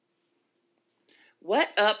What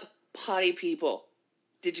up, potty people?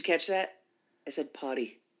 Did you catch that? I said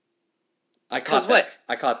potty. I caught that. What?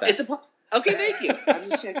 I caught that. Okay, thank you. I'm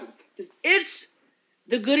just checking. It's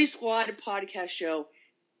the Goody Squad podcast show.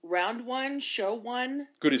 Round 1, show 1.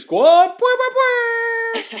 Goody Squad.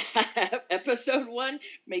 Episode 1.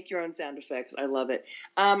 Make your own sound effects. I love it.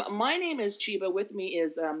 My name is Chiba. With me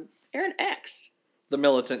is Aaron X. The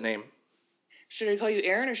militant name. Should I call you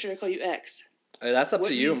Aaron or should I call you X? That's up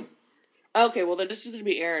to you. Okay, well then this is going to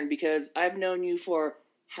be Aaron because I've known you for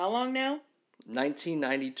how long now?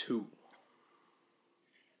 1992.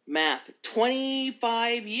 Math.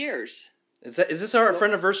 25 years. Is this our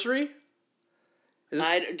anniversary?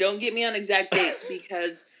 Don't get me on exact dates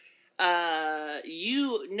because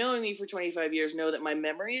you knowing me for 25 years know that my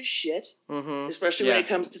memory is shit, especially when it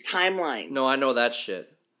comes to timelines. No, I know that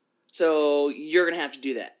shit. So you're going to have to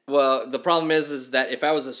do that. Well, the problem is that if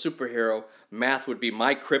I was a superhero, math would be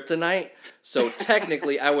my kryptonite. So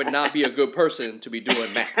technically, I would not be a good person to be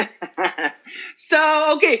doing math.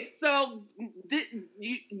 So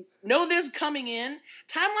you know this coming in.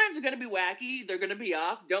 Timelines are going to be wacky. They're going to be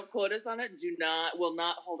off. Don't quote us on it. Will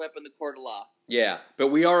not hold up in the court of law. Yeah, but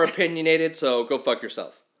we are opinionated, so go fuck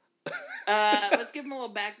yourself. Let's give them a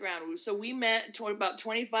little background. So we met about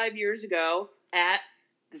 25 years ago at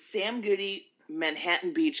the Sam Goody,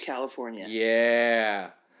 Manhattan Beach, California.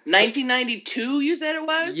 Yeah. 1992, you said it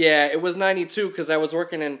was? Yeah, it was 92 because I was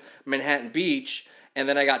working in Manhattan Beach, and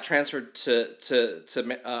then I got transferred in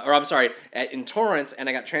Torrance, and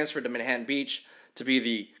I got transferred to Manhattan Beach to be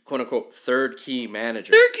the quote-unquote third key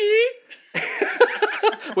manager. Third key?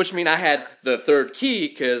 Which means I had the third key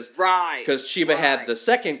because Chiba had the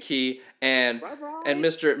second key, and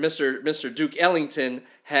Mr. Duke Ellington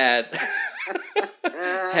had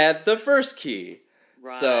had the first key.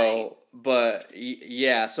 Right. So, but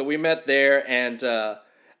yeah, so we met there, and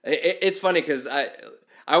it's funny because I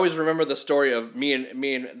always remember the story of me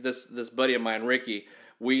and this buddy of mine, Ricky.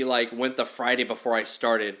 We went the Friday before I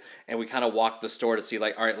started, and we kind of walked the store to see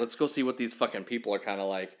all right, let's go see what these fucking people are kind of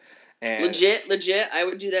like. And legit, I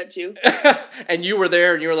would do that too. And you were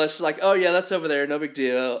there, and you were just like, oh yeah, that's over there, no big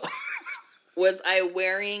deal. Was I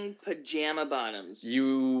wearing pajama bottoms?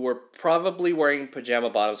 You were probably wearing pajama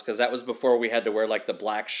bottoms because that was before we had to wear the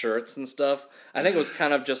black shirts and stuff. I think it was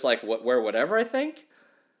kind of just wear whatever. I think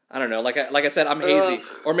I don't know. Like I said, I'm hazy,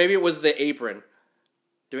 or maybe it was the apron.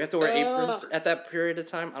 Do we have to wear aprons at that period of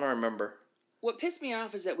time? I don't remember. What pissed me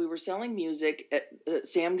off is that we were selling music at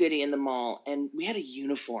Sam Goody in the mall, and we had a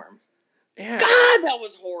uniform. Yeah. God, that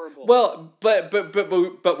was horrible. Well,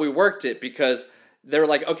 but we worked it because they were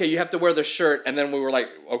like, okay, you have to wear the shirt, and then we were like,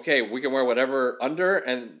 okay, we can wear whatever under,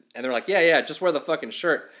 and they're like, yeah, just wear the fucking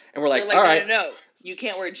shirt, and we're like all right, no, you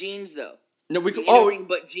can't wear jeans though. No, we could anything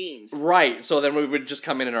but jeans. Right. So then we would just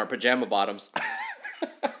come in our pajama bottoms,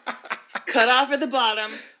 cut off at the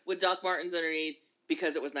bottom with Doc Martens underneath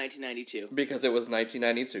because it was 1992. Because it was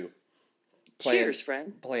 1992. Cheers,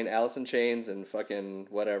 friends. Playing Alice in Chains and fucking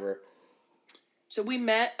whatever. So we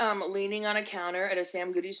met leaning on a counter at a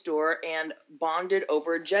Sam Goody store and bonded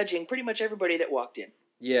over judging pretty much everybody that walked in.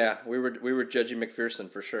 Yeah, we were judging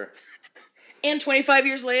McPherson for sure. And 25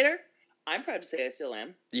 years later, I'm proud to say I still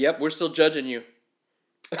am. Yep, we're still judging you.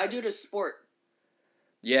 I do it as sport.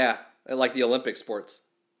 Yeah, I like the Olympic sports.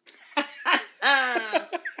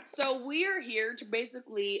 So we're here to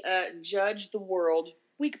basically judge the world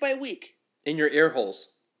week by week. In your ear holes.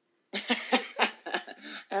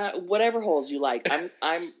 Whatever holes you like.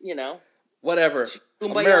 I'm whatever.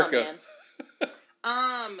 America.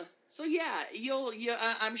 So yeah,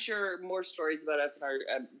 I'm sure more stories about us in our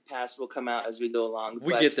past will come out as we go along.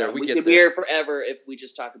 We get there. We could be here forever if we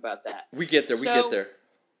just talk about that. We get there. We get there.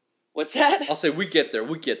 What's that? I'll say we get there.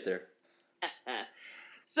 We get there.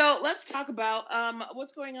 So let's talk about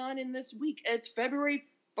what's going on in this week. It's February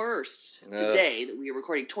 1st today that we are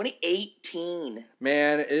recording 2018.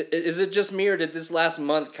 Man, is it just me or did this last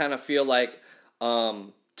month kind of feel like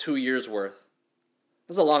 2 years worth?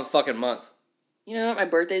 This is a long fucking month. You know, my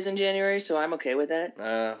birthday's in January, so I'm okay with that.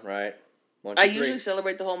 Right. 1, 2, I 3. usually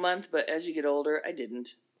celebrate the whole month, but as you get older, I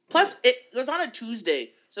didn't. Plus, it was on a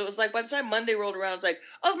Tuesday, so it was like by the time Monday rolled around, it's like,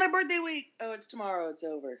 oh, it's my birthday week. Oh, it's tomorrow. It's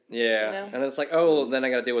over. Yeah, you know? And it's like, oh, then I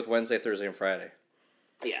got to deal with Wednesday, Thursday, and Friday.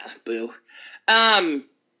 Yeah, boo. I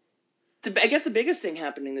guess the biggest thing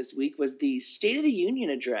happening this week was the State of the Union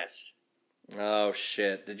address. Oh,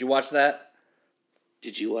 shit. Did you watch that?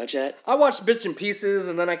 Did you watch that? I watched bits and pieces,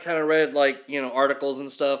 and then I kind of read, articles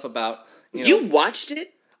and stuff about, You watched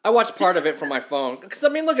it? I watch part of it from my phone. Because, I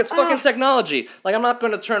mean, look, it's fucking technology. Like, I'm not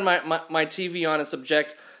going to turn my TV on and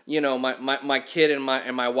subject, my kid and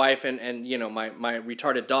my wife and my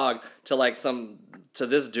retarded dog to, like, to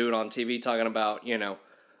this dude on TV talking about,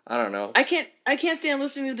 I don't know. I can't stand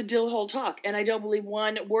listening to the Dill Hole talk, and I don't believe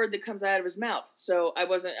one word that comes out of his mouth. So I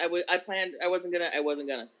wasn't gonna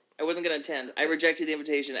attend. I rejected the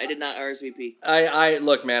invitation. I did not RSVP. I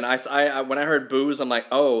look, man. I when I heard booze, I'm like,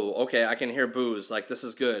 oh, okay, I can hear booze. Like, this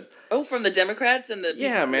is good. Oh, from the Democrats and the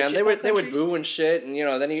man, they would boo and shit, and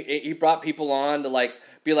then he brought people on to like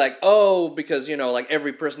be like, oh, because like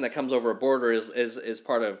every person that comes over a border is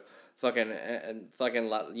part of fucking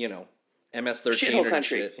MS-13 or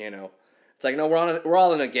shit. It's like, no, we're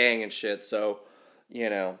all in a gang and shit. So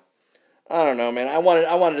I don't know, man. I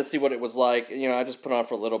wanted to see what it was like. I just put on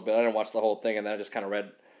for a little bit. I didn't watch the whole thing, and then I just kind of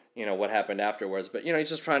read, what happened afterwards. But he's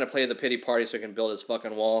just trying to play the pity party so he can build his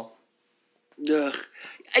fucking wall. Ugh.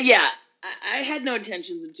 Yeah, I had no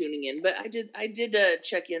intentions of tuning in, but I did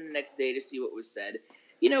check in the next day to see what was said.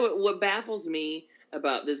 What baffles me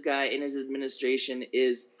about this guy and his administration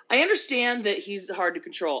is I understand that he's hard to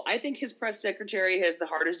control. I think his press secretary has the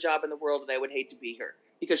hardest job in the world, and I would hate to be her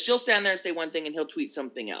because she'll stand there and say one thing and he'll tweet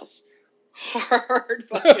something else. Hard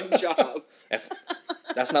fucking job.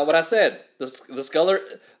 That's not what I said.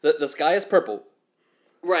 The sky is purple.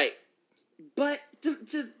 Right. But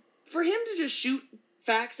for him to just shoot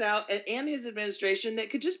facts out and his administration that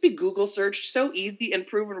could just be Google searched so easy and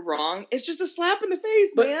proven wrong, it's just a slap in the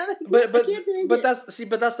face, man.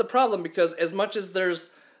 But that's the problem, because as much as there's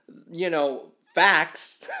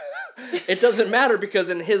facts, it doesn't matter, because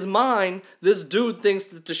in his mind, this dude thinks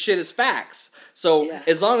that the shit is facts. So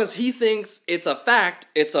as long as he thinks it's a fact,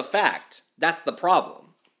 it's a fact. That's the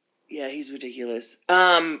problem. Yeah, he's ridiculous.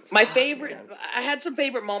 My favorite, man. I had some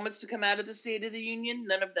favorite moments to come out of the State of the Union.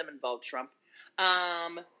 None of them involved Trump.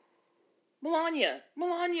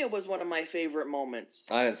 Melania was one of my favorite moments.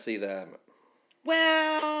 I didn't see that.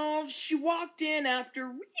 Well, she walked in after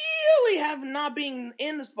really not being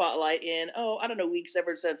in the spotlight in, I don't know, weeks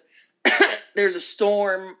ever since there's a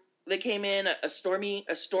storm that came in, a stormy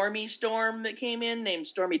storm that came in named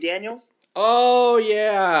Stormy Daniels. Oh,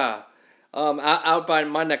 yeah. Out by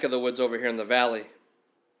my neck of the woods over here in the valley.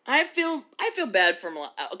 I feel bad for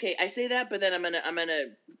Melania. Okay, I say that, but then I'm gonna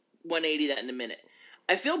 180 that in a minute.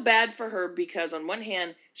 I feel bad for her because on one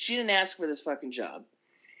hand, she didn't ask for this fucking job.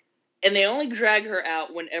 And they only drag her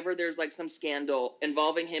out whenever there's like some scandal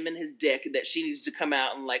involving him and his dick that she needs to come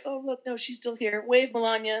out and like, oh look, no, she's still here. Wave,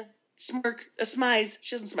 Melania. Smirk. A smize.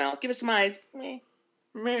 She doesn't smile. Give a smize.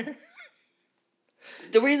 Meh.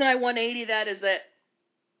 The reason I 180 that is that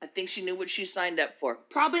I think she knew what she signed up for.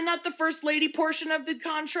 Probably not the first lady portion of the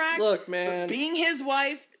contract. Look, man. But being his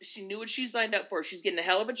wife, she knew what she signed up for. She's getting a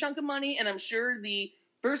hell of a chunk of money, and I'm sure the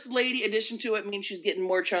first lady addition to it means she's getting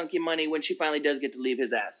more chunky money when she finally does get to leave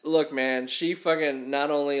his ass. Look, man, she fucking not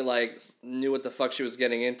only like knew what the fuck she was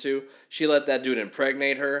getting into, she let that dude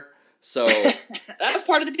impregnate her. So that was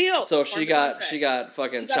part of the deal. So she got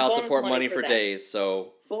fucking child support money for days.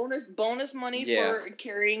 So bonus money for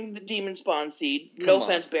carrying the demon spawn seed. No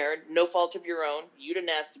offense, Baron. No fault of your own. You didn't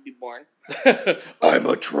ask to be born. I'm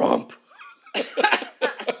a Trump.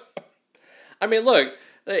 I mean, look.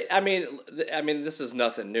 I mean, this is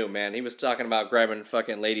nothing new, man. He was talking about grabbing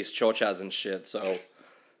fucking ladies' chochas and shit. So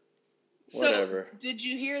whatever. So, did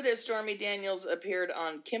you hear that Stormy Daniels appeared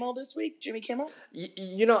on Kimmel this week? Jimmy Kimmel?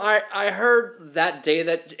 I heard that day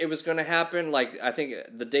that it was going to happen. Like, I think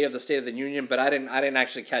the day of the State of the Union, but I didn't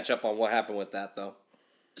actually catch up on what happened with that, though.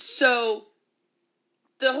 So,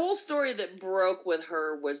 the whole story that broke with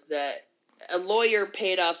her was that a lawyer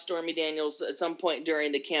paid off Stormy Daniels at some point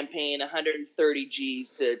during the campaign 130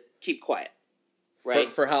 G's to keep quiet. Right?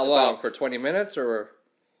 For how long? For 20 minutes or?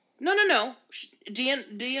 No.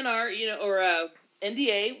 DNR, or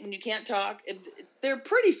NDA, when you can't talk, they're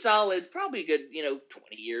pretty solid. Probably good, 20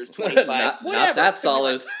 years, 25, not, whatever. Not that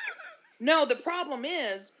solid. No, the problem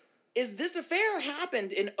is this affair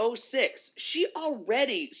happened in 2006. She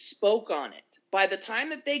already spoke on it. By the time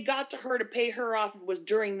that they got to her to pay her off, it was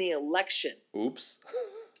during the election. Oops.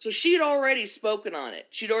 So she'd already spoken on it.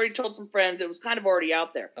 She'd already told some friends. It was kind of already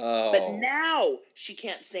out there. Oh. But now she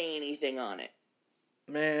can't say anything on it.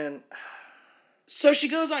 Man. So she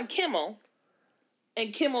goes on Kimmel,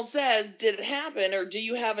 and Kimmel says, did it happen, or do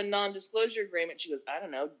you have a non-disclosure agreement? She goes, I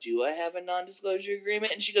don't know. Do I have a non-disclosure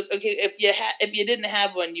agreement? And she goes, okay, if you didn't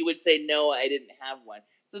have one, you would say, no, I didn't have one.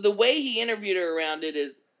 So the way he interviewed her around it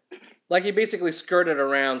is... Like, he basically skirted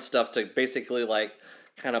around stuff to basically, like,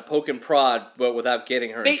 kind of poke and prod, but without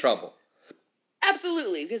getting her in trouble.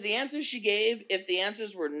 Absolutely, because the answers she gave, if the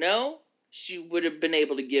answers were no, she would have been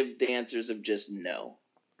able to give the answers of just no.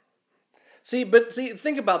 See,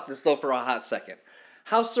 think about this though for a hot second.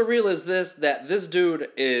 How surreal is this that this dude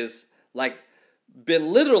is like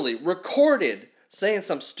been literally recorded saying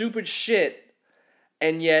some stupid shit,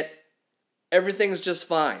 and yet everything's just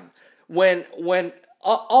fine. When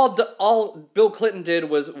all Bill Clinton did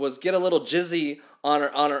was get a little jizzy on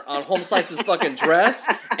Home Slice's fucking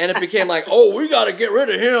dress, and it became like, oh, we gotta get rid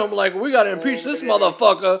of him, like we gotta impeach this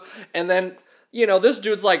motherfucker, and then this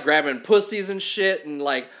dude's like grabbing pussies and shit, and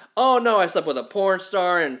like, oh no, I slept with a porn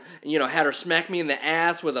star and had her smack me in the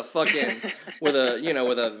ass with a fucking with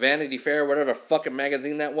a Vanity Fair, whatever fucking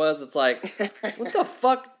magazine that was. It's like, what the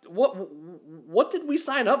fuck? What did we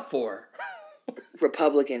sign up for?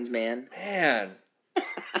 Republicans, man. Man.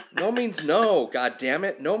 No means no, god damn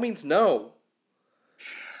it. No means no.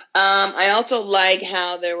 I also like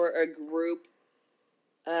how there were a group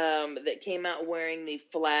that came out wearing the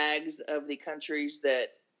flags of the countries that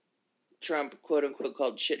Trump, quote unquote,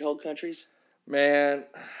 called shithole countries. Man,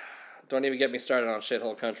 don't even get me started on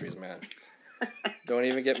shithole countries, man. Don't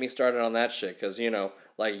even get me started on that shit, because,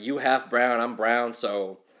 like, you half brown, I'm brown,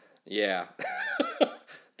 so, yeah.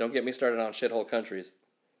 Don't get me started on shithole countries.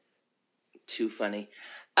 Too funny.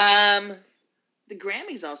 The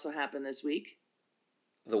Grammys also happened this week.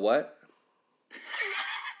 The what?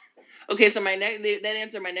 Okay, so that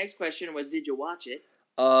answered my next question was, did you watch it?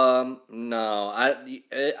 No.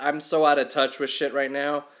 I'm so out of touch with shit right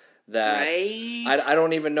now that right? I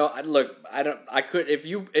don't even know. Look, I could, if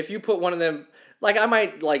you put one of them, like, I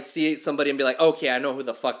might, like, see somebody and be like, okay, I know who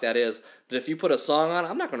the fuck that is. But if you put a song on,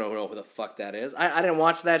 I'm not gonna know who the fuck that is. I didn't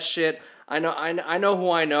watch that shit. I know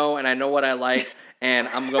who I know, and I know what I like, and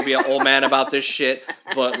I'm gonna be an old man about this shit.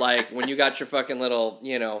 But, like, when you got your fucking little,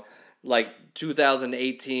 like,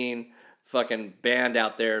 2018 fucking band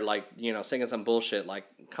out there, like, singing some bullshit, like,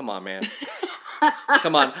 come on, man.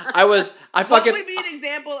 Come on. What would be an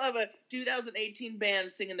example of a 2018 band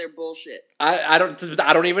singing their bullshit? I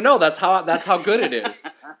don't even know. That's how good it is.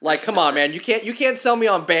 Like, come on, man. You can't sell me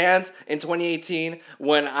on bands in 2018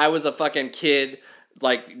 when I was a fucking kid,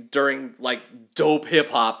 like, during, like, dope hip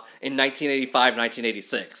hop in 1985,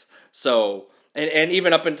 1986. So, and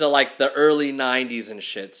even up into, like, the early 90s and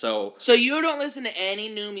shit. So you don't listen to any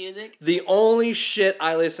new music? The only shit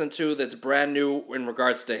I listen to that's brand new in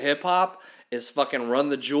regards to hip hop is fucking Run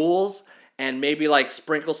the Jewels, and maybe, like,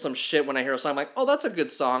 sprinkle some shit when I hear a song. I'm like, oh, that's a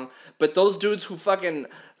good song. But those dudes who fucking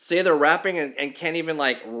say they're rapping and can't even,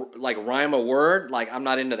 like rhyme a word, like, I'm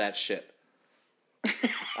not into that shit.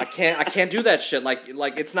 I can't do that shit. Like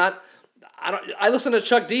it's not. I listen to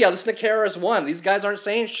Chuck D. I listen to KRS-One. These guys aren't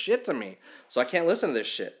saying shit to me, so I can't listen to this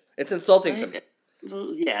shit. It's insulting to me.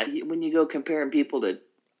 Well, yeah, when you go comparing people to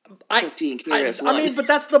Chuck D and KRS-One. I mean, but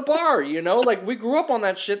that's the bar, Like, we grew up on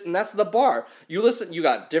that shit, and that's the bar. You listen, you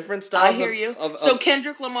got different styles. I hear you. So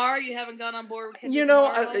Kendrick Lamar, you haven't gone on board with Kendrick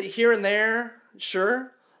Lamar? Here and there,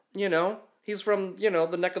 sure. He's from,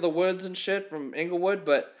 the neck of the woods and shit, from Inglewood,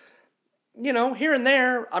 but, here and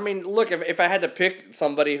there. I mean, look, if I had to pick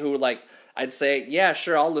somebody who, like, I'd say, yeah,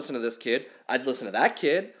 sure, I'll listen to this kid. I'd listen to that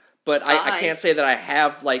kid, but I can't say that I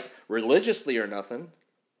have, like, religiously or nothing.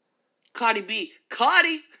 Cardi B.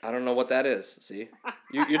 Cardi! I don't know what that is. See,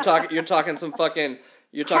 you're talking some fucking.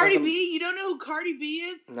 Cardi B. You don't know who Cardi B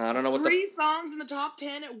is? No, I don't know what. 3 songs in the top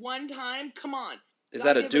 10 at one time. Come on. Is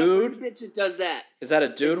that a dude? Bitch that does that. Is that a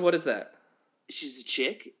dude? What is that? She's a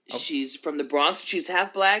chick. Oh. She's from the Bronx. She's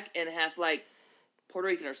half black and half, like, Puerto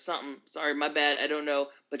Rican or something. Sorry, my bad. I don't know.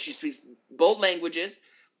 But she speaks both languages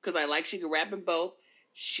because she can rap in both.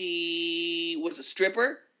 She was a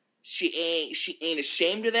stripper. She ain't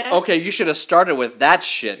ashamed of that. Okay, you should have started with that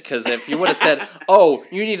shit, because if you would have said, oh,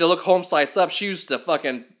 you need to look Home Slice up, she used to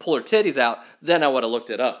fucking pull her titties out, then I would have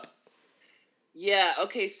looked it up. Yeah,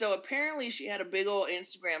 okay, so apparently she had a big old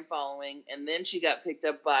Instagram following, and then she got picked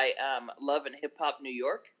up by Love and Hip Hop New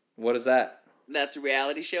York. What is that? That's a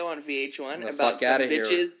reality show on VH1 about some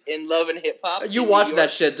bitches in love and hip hop. You watch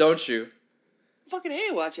that shit, don't you? Fucking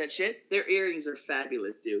hey, watch that shit. Their earrings are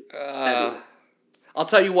fabulous, dude. Fabulous. I'll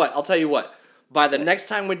tell you what. By the next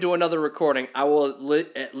time we do another recording, I will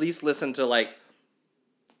at least listen to, like,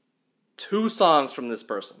 2 songs from this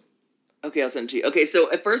person. Okay, I'll send it to you. Okay, so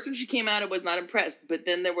at first when she came out, I was not impressed. But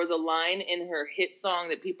then there was a line in her hit song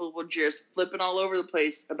that people were just flipping all over the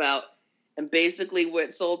place about. And basically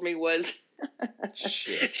what sold me was...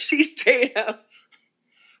 Shit. She straight up...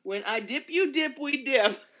 When I dip, you dip, we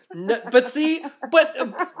dip. No, but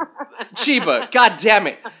Chiba, god damn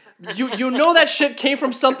it. You know that shit came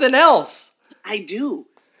from something else. I do.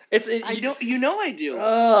 I do.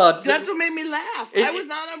 That's what made me laugh. I was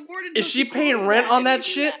not on board. Is she paying rent on that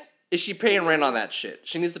shit? Is she paying rent on that shit?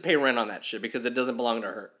 She needs to pay rent on that shit because it doesn't belong to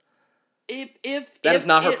her. That is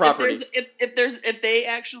not her property. If they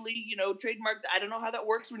actually, trademark, I don't know how that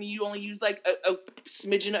works when you only use like a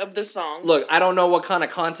smidgen of the song. Look, I don't know what kind of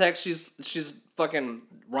context she's fucking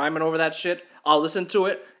rhyming over that shit. I'll listen to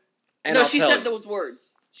it, and I'll tell you. No, she said those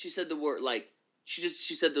words. She said the word like she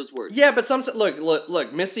said those words. Yeah, but sometimes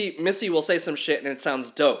look, Missy will say some shit and it sounds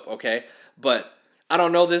dope, okay? But I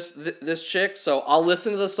don't know this chick, so I'll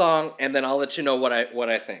listen to the song and then I'll let you know what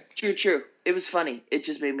I think. True. It was funny. It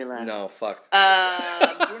just made me laugh. No, fuck.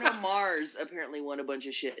 Bruno Mars apparently won a bunch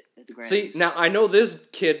of shit at the Grammys. See, now I know this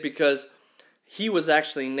kid because he was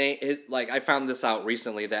actually named. Like I found this out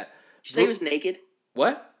recently that. Did you say he was naked?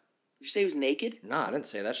 What? Did you say he was naked? No, I didn't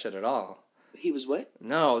say that shit at all. He was what?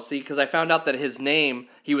 No, see, because I found out that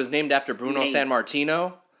he was named after Bruno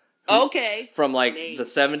Sammartino. Okay. From like the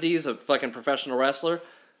 70s, a fucking professional wrestler,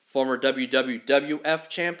 former WWF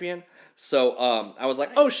champion. So I was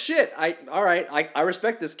like, oh shit, I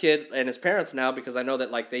respect this kid and his parents now because I know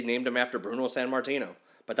that like they named him after Bruno Sammartino.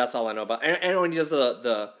 But that's all I know about. And when he does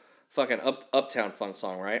the fucking Uptown Funk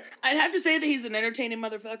song, right? I'd have to say that he's an entertaining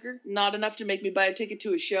motherfucker. Not enough to make me buy a ticket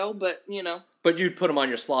to a show, but But you'd put him on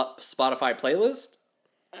your Spotify playlist?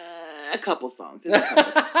 A couple songs. I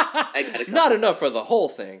got a couple. Not enough for the whole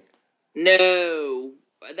thing. No,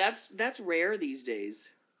 that's rare these days.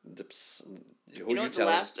 The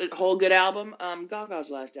last whole good album? Gaga's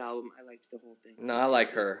last album. I liked the whole thing. No, I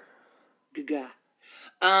like her. Gaga.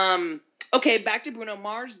 Okay, back to Bruno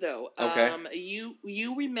Mars though. Okay.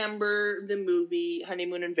 You remember the movie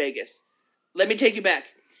Honeymoon in Vegas? Let me take you back.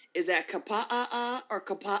 Is that Kapa'a or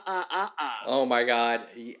Kapa'a? Oh my god.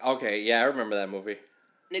 Okay, yeah, I remember that movie.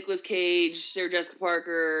 Nicolas Cage, Sarah Jessica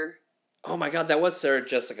Parker. Oh my god, that was Sarah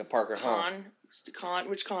Jessica Parker. Con.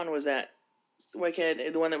 Which Con was that?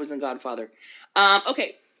 The one that was in Godfather.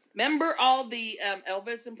 Okay. Remember all the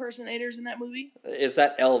Elvis impersonators in that movie? Is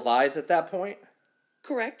that Elvis at that point?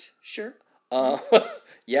 Correct. Sure.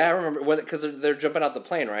 Yeah, I remember because they're jumping out the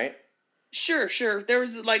plane, right? Sure. There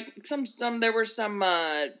was like there were some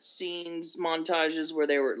scenes, montages where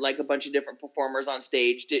there were like a bunch of different performers on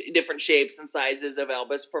stage, different shapes and sizes of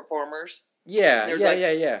Elvis performers. Yeah.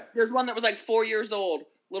 There's one that was like 4 years old,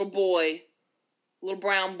 little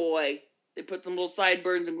brown boy. They put some little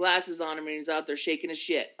sideburns and glasses on him, and he's out there shaking his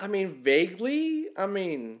shit. I mean, vaguely.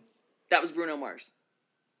 That was Bruno Mars.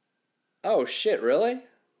 Oh shit! Really?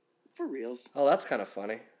 For reals. Oh, that's kind of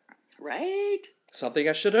funny. Right? Something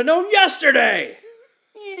I should have known yesterday.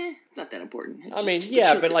 Yeah, it's not that important.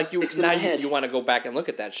 But like you want to go back and look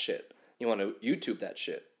at that shit. You want to YouTube that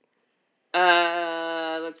shit.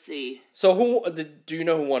 Let's see. So do you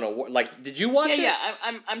know who won award? Like, did you watch it? Yeah.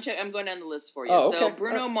 I'm going down the list for you. Oh, okay. So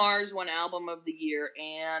Bruno Mars won Album of the Year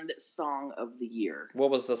and Song of the Year.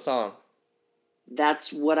 What was the song?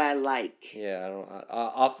 That's What I Like. Yeah, I don't.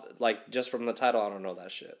 Off like just from the title, I don't know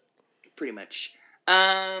that shit. Pretty much.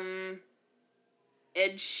 Ed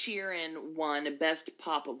Sheeran won Best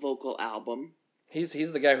Pop Vocal Album. He's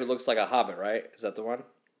the guy who looks like a hobbit, right? Is that the one?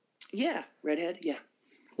 Yeah, redhead. Yeah.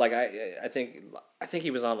 Like I think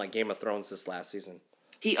he was on like Game of Thrones this last season.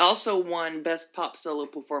 He also won Best Pop Solo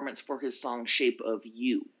Performance for his song Shape of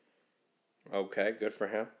You. Okay, good for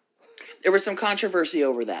him. There was some controversy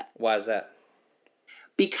over that. Why is that?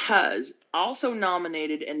 Because also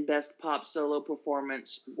nominated in Best Pop Solo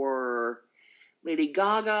Performance were Lady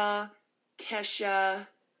Gaga, Kesha,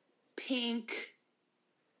 Pink,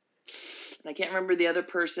 and I can't remember the other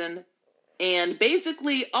person. And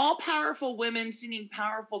basically all powerful women singing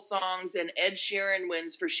powerful songs, and Ed Sheeran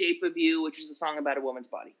wins for Shape of You, which is a song about a woman's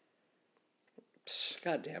body.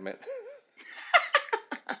 God damn it.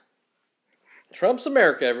 Trump's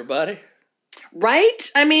America, everybody. Right?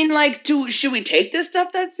 I mean, like, should we take this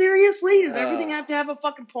stuff that seriously? Does everything have to have a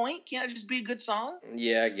fucking point? Can't it just be a good song?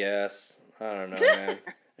 Yeah, I guess. I don't know, man.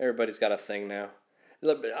 Everybody's got a thing now.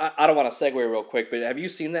 Look, I don't want to segue real quick, but have you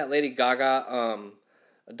seen that Lady Gaga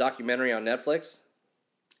a documentary on Netflix?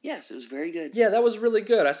 Yes, it was very good. Yeah, that was really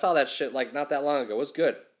good. I saw that shit like not that long ago. It was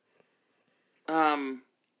good.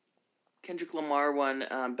 Kendrick Lamar won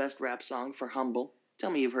Best Rap Song for Humble. Tell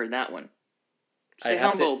me you've heard that one. Stay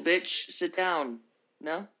humble, bitch. Sit down.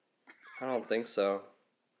 No? I don't think so.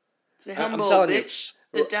 Stay humble, bitch.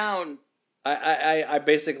 Sit down. I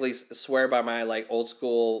basically swear by my like old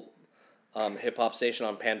school hip hop station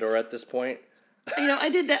on Pandora at this point. I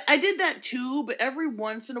did that too, but every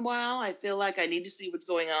once in a while I feel like I need to see what's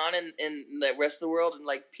going on in the rest of the world and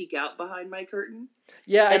like peek out behind my curtain.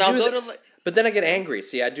 Yeah, but then I get angry.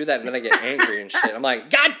 See, I do that and then I get angry and shit. I'm like,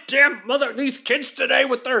 God damn these kids today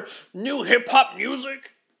with their new hip hop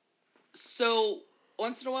music. So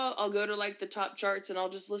once in a while, I'll go to like the top charts and I'll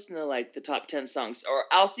just listen to like the top 10 songs, or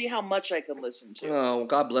I'll see how much I can listen to. Oh,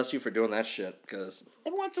 God bless you for doing that shit. Because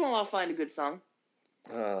every once in a while, I'll find a good song.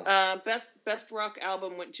 Best rock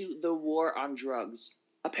album went to The War on Drugs.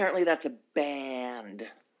 Apparently, that's a band.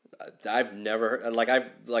 I've never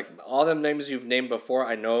I've all them names you've named before.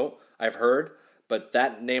 I know I've heard, but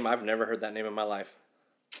that name I've never heard that name in my life.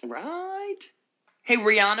 Right. Hey,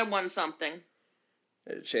 Rihanna won something.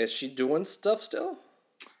 Is she doing stuff still?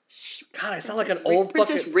 God, I sound like an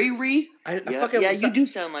Princess fucking Riri. You do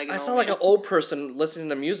sound like. I sound like an old person listening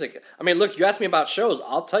to music. I mean, look, you asked me about shows.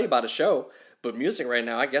 I'll tell you about a show, but music right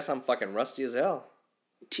now, I guess I'm fucking rusty as hell.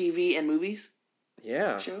 TV and movies.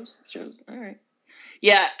 Yeah. Shows. All right.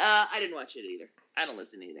 Yeah, I didn't watch it either. I don't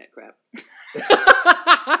listen to any of that crap.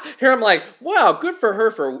 Here I'm like, wow, good for her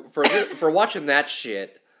for watching that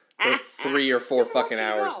shit for 3 or 4 fucking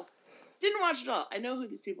hours. Didn't watch it all. I know who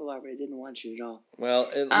these people are, but I didn't watch it at all. Well,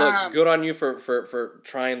 look, good on you for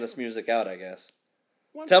trying this music out, I guess.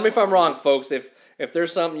 Tell me if I'm wrong, folks. If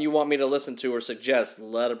there's something you want me to listen to or suggest,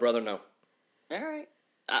 let a brother know. All right.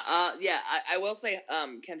 Yeah, I will say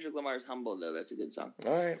Kendrick Lamar's Humble, though. That's a good song.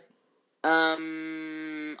 All right.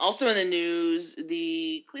 Also in the news,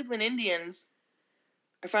 the Cleveland Indians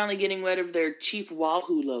are finally getting rid of their Chief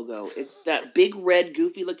Wahoo logo. It's that big red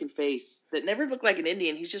goofy looking face that never looked like an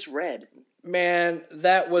Indian. He's just red. Man,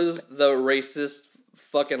 that was the racist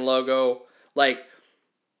fucking logo. Like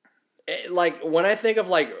when I think of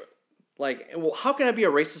like, well, how can I be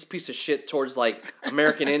a racist piece of shit towards like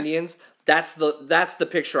American Indians? That's the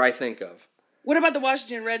picture I think of. What about the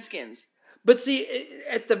Washington Redskins? But see,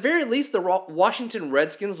 at the very least, the Washington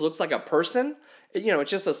Redskins looks like a person. You know, it's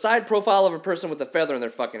just a side profile of a person with a feather in their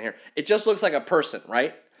fucking hair. It just looks like a person,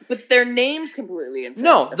 right? But their name's completely incorrect.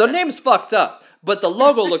 No, the name's fucked up, but the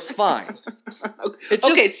logo looks fine.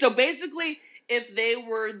 Okay, so basically, if they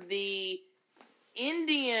were the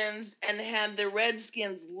Indians and had the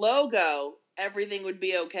Redskins logo, everything would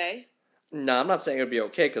be okay? No, I'm not saying it would be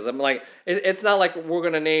okay, because I'm like, it's not like we're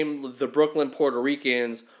going to name the Brooklyn Puerto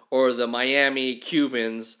Ricans or the Miami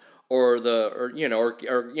Cubans or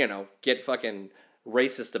get fucking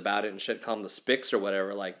racist about it and shit, call them the Spics or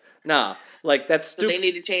whatever. Like, nah, like that's stupid. So they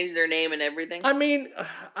need to change their name and everything? I mean,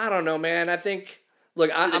 I don't know, man. I think,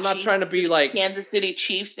 look, I'm not trying to be like... Kansas City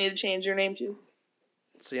Chiefs need to change their name too?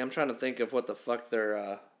 See, I'm trying to think of what the fuck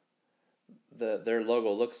their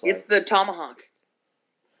logo looks like. It's the tomahawk.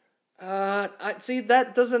 I see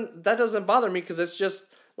that doesn't bother me, because it's just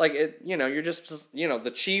like it. You know, you're just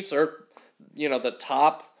the Chiefs are, the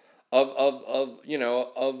top of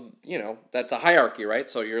that's a hierarchy, right?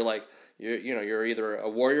 So you're like you're either a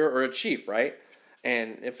warrior or a chief, right?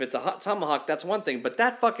 And if it's a hot tomahawk, that's one thing. But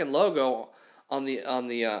that fucking logo on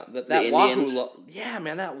that Wahoo yeah,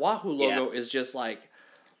 man, that Wahoo logo is just like,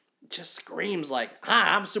 just screams like,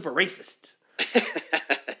 I'm super racist.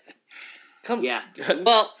 Yeah.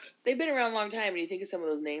 Well, they've been around a long time, and you think of some of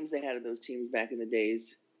those names they had of those teams back in the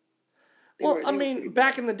days.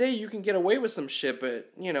 Back in the day, you can get away with some shit,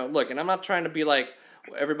 but, look, and I'm not trying to be like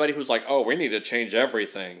everybody who's like, oh, we need to change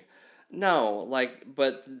everything. No,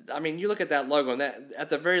 but, I mean, you look at that logo, and that, at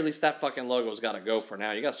the very least, that fucking logo's got to go for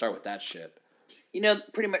now. You got to start with that shit.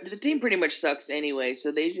 Pretty much, the team pretty much sucks anyway,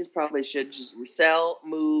 so they just probably should just sell,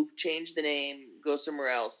 move, change the name, go somewhere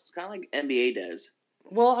else. It's kind of like NBA does.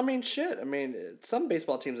 Well, I mean, shit. I mean, some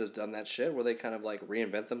baseball teams have done that shit where they kind of like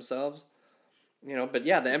reinvent themselves. But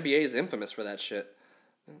yeah, the NBA is infamous for that shit.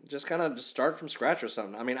 Just kind of start from scratch or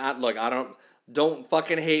something. I mean, don't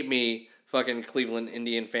fucking hate me, fucking Cleveland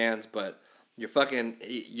Indian fans, but your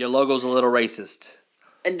logo's a little racist.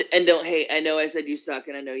 And don't hate. I know I said you suck,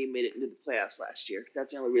 and I know you made it into the playoffs last year.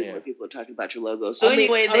 That's the only reason why people are talking about your logo. So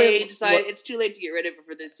they decided it's too late to get rid of it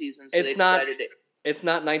for this season. So it's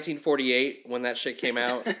not 1948 when that shit came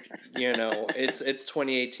out. It's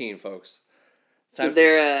 2018, folks. So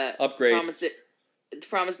they're upgrade.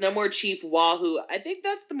 Promise no more Chief Wahoo. I think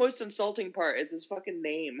that's the most insulting part, is his fucking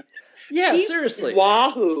name. Yeah, Chief seriously.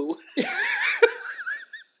 Wahoo.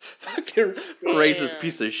 Fucking racist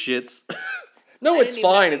piece of shits. No, it's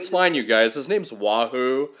fine. It's fine, you guys. His name's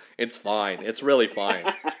Wahoo. It's fine. It's really fine.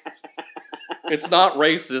 It's not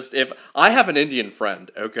racist. If I have an Indian friend,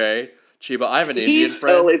 okay? Chiba, I have an Indian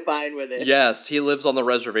friend. He's totally fine with it. Yes, he lives on the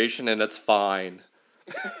reservation, and it's fine.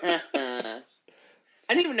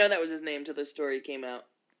 I didn't even know that was his name till this story came out.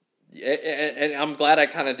 And I'm glad I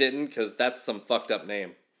kind of didn't, because that's some fucked up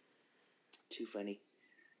name. Too funny.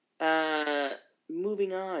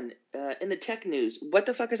 Moving on. In the tech news, what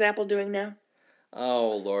the fuck is Apple doing now?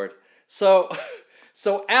 Oh, Lord. So,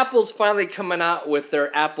 So Apple's finally coming out with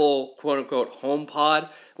their Apple quote unquote HomePod,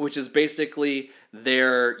 which is basically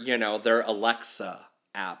their Alexa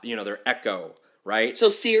app, their Echo, right? So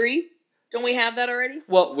Siri, don't we have that already?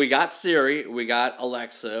 Well, we got Siri, we got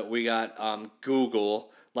Alexa, we got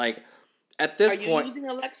Google. Like at this point, are you using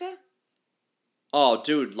Alexa? oh,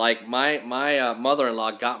 dude, like my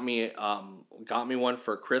mother-in-law got me one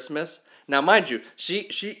for Christmas. Now, mind you,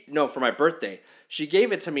 she no, for my birthday. She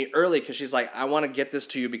gave it to me early because she's like, I want to get this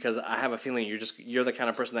to you because I have a feeling you're the kind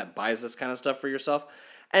of person that buys this kind of stuff for yourself.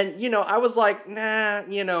 And I was like, nah,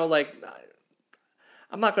 like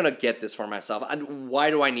I'm not gonna get this for myself.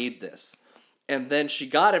 Why do I need this? And then she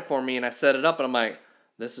got it for me, and I set it up, and I'm like,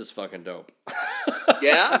 this is fucking dope.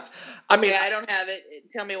 Yeah? I mean, I don't have it.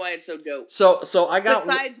 Tell me why it's so dope. So I got.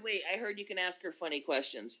 Besides, wait, I heard you can ask her funny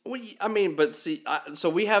questions. I mean, but see, so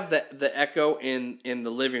we have the Echo in the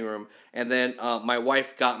living room, and then my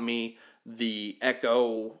wife got me the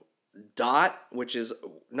Echo Dot, which is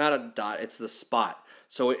not a dot; it's the Spot.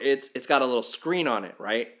 So it's got a little screen on it,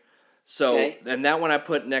 right? So and that one I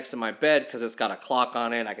put next to my bed because it's got a clock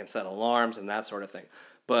on it. I can set alarms and that sort of thing.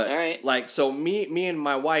 But all right. like, so me and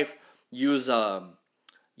my wife use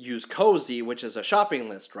Cozy, which is a shopping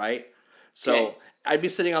list, right? So I'd be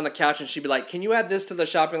sitting on the couch and she'd be like, "Can you add this to the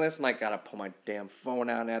shopping list?" I'm like, "Gotta pull my damn phone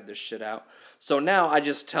out and add this shit out." So now I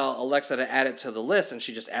just tell Alexa to add it to the list, and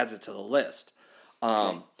she just adds it to the list.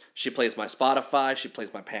 She plays my Spotify, she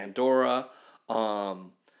plays my Pandora.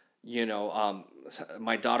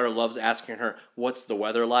 My daughter loves asking her, "What's the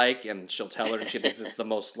weather like?" And she'll tell her, and she thinks it's the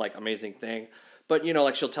most like amazing thing. But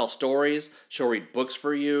like she'll tell stories, she'll read books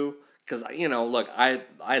for you. Because, look,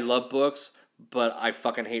 I love books, but I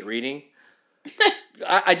fucking hate reading.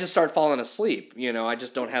 I just start falling asleep, I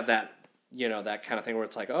just don't have that, that kind of thing where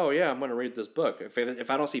it's like, oh yeah, I'm going to read this book. If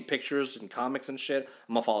I don't see pictures and comics and shit,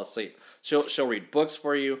 I'm going to fall asleep. She'll read books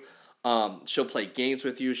for you. She'll play games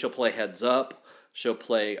with you. She'll play Heads Up. She'll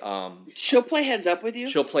play... she'll play Heads Up with you?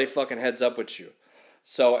 She'll play fucking Heads Up with you.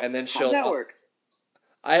 So, and then she'll... How's that work?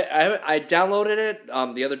 I downloaded it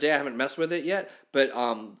the other day. I haven't messed with it yet, but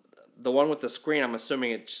the one with the screen, I'm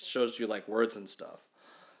assuming it shows you like words and stuff.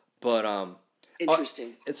 But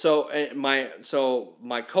interesting. So my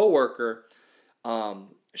coworker,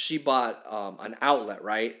 she bought an outlet,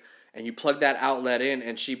 right? And you plug that outlet in,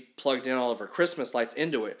 and she plugged in all of her Christmas lights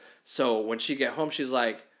into it. So when she get home, she's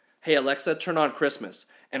like, "Hey Alexa, turn on Christmas,"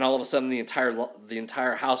 and all of a sudden the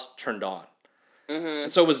entire house turned on. Mm-hmm.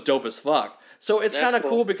 And so it was dope as fuck. So it's kind of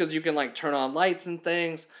cool because you can like turn on lights and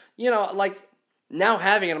things. Like now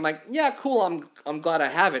having it, I'm like, yeah, cool. I'm glad I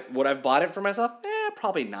have it. Would I've bought it for myself?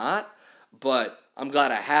 Probably not. But I'm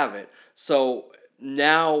glad I have it. So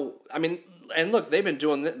now, I mean, and look, they've been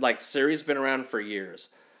doing this. Like Siri's been around for years.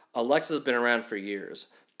 Alexa's been around for years.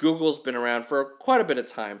 Google's been around for quite a bit of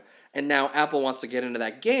time. And now Apple wants to get into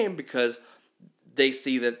that game because they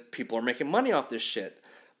see that people are making money off this shit.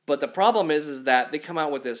 But the problem is that they come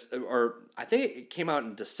out with this, or I think it came out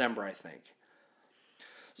in December, I think.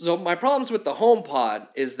 So my problems with the HomePod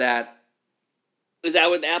is that... Is that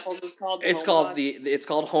what Apple's is called? It's called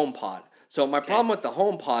HomePod. So my problem with the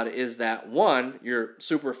HomePod is that, one, you're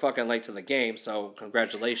super fucking late to the game, so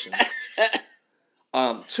congratulations.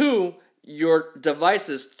 Two, your device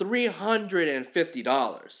is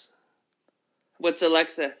 $350. What's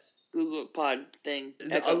Alexa? Google Pod thing.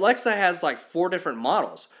 Echo. Alexa has like 4 different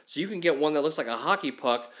models. So you can get one that looks like a hockey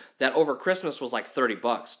puck that over Christmas was like $30.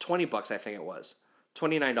 $20 I think it was.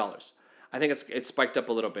 $29. I think it's spiked up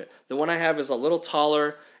a little bit. The one I have is a little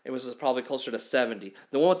taller. It was probably closer to $70.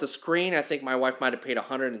 The one with the screen, I think my wife might have paid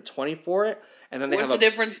 $120 for it. And then they What's have the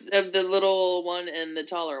difference of the little one and the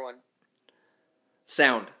taller one?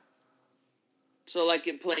 Sound. So like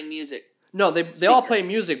it playing music. No, they all play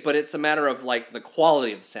music, but it's a matter of like the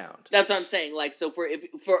quality of sound. That's what I'm saying. Like, so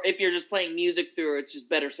if you're just playing music through, it's just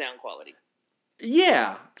better sound quality.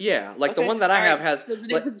 Yeah. Like the one that I have has. So there's a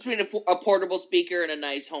difference between a portable speaker and a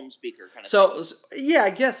nice home speaker kind of thing. So yeah,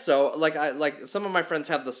 I guess so. Like some of my friends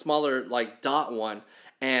have the smaller like dot one,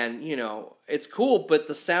 and it's cool, but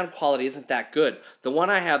the sound quality isn't that good. The one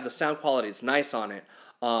I have, the sound quality is nice on it.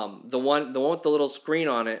 The one with the little screen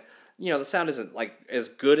on it. The sound isn't like as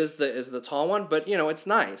good as the tall one, but it's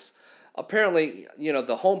nice. Apparently,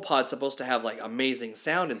 the HomePod's supposed to have like amazing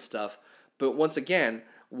sound and stuff, but once again,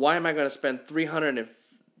 why am I going to spend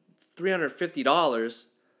 $350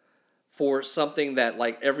 for something that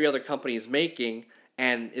like every other company is making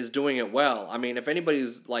and is doing it well? I mean, if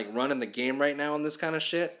anybody's like running the game right now on this kind of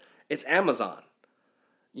shit, it's Amazon.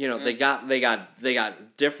 They got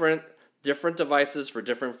different devices for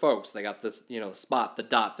different folks. They got this, the Spot, the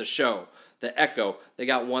Dot, the Show, the Echo. They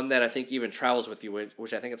got one that I think even travels with you,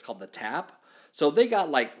 which I think it's called the Tap. So they got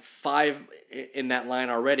like 5 in that line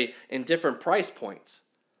already in different price points.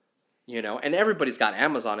 And everybody's got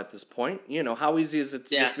Amazon at this point. How easy is it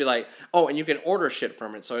to just be like, oh, and you can order shit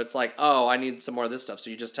from it. So it's like, oh, I need some more of this stuff. So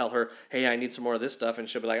you just tell her, hey, I need some more of this stuff. And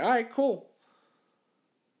she'll be like, all right, cool.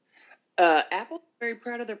 Apple is very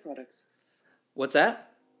proud of their products. What's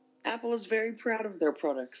that? Apple is very proud of their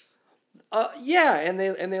products. Yeah, and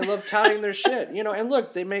they love touting their shit, And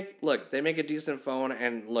look, they make a decent phone,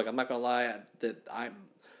 and look, I'm not gonna lie, that I'm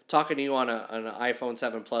talking to you on an iPhone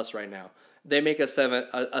 7 Plus right now. They make a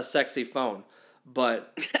sexy phone,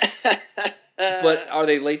 but but are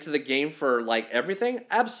they late to the game for like everything?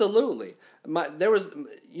 Absolutely. There was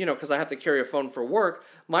because I have to carry a phone for work.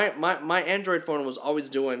 My Android phone was always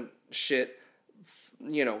doing shit,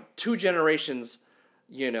 2 generations,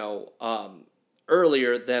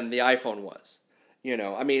 earlier than the iPhone was.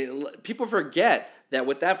 I mean, people forget that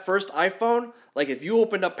with that first iPhone, like if you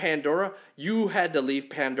opened up Pandora, you had to leave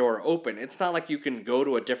Pandora open. It's not like you can go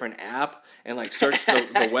to a different app and like search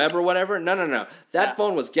the web or whatever. No. That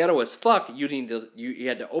phone was ghetto as fuck. You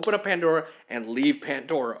had to open up Pandora and leave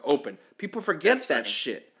Pandora open. People forget that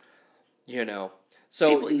shit.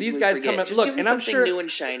 So these guys come up. Look, and I'm sure new and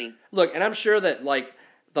shiny. Look, and I'm sure that like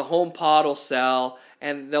the HomePod will sell,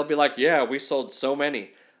 and they'll be like, yeah, we sold so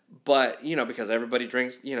many. But, because everybody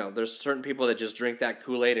drinks, there's certain people that just drink that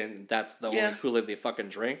Kool-Aid, and that's the only Kool-Aid they fucking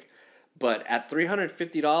drink. But at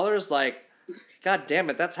 $350, like, god damn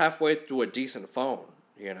it, that's halfway through a decent phone,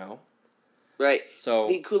 Right. So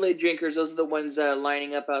the Kool-Aid drinkers, those are the ones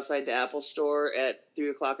lining up outside the Apple store at 3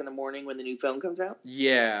 o'clock in the morning when the new phone comes out?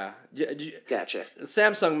 Yeah. Gotcha.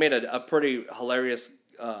 Samsung made a pretty hilarious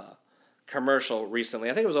commercial recently.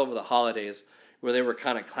 I think it was over the holidays where they were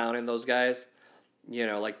kind of clowning those guys.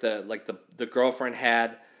 Like the girlfriend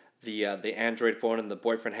had the Android phone and the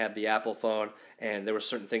boyfriend had the Apple phone, and there were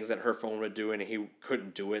certain things that her phone would do and he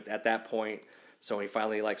couldn't do it at that point. So he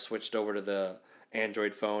finally like switched over to the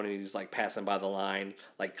Android phone, and he's like passing by the line,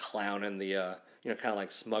 like clowning the kind of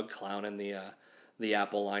like smug clowning the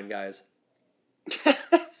Apple line guys.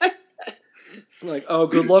 Like, oh,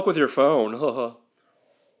 good luck with your phone.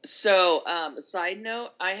 So, side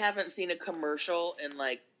note, I haven't seen a commercial in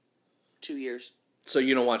like 2 years. So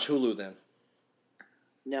you don't watch Hulu then?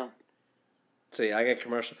 No. See, I get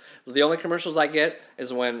commercials. The only commercials I get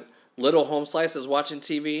is when Little Home Slice is watching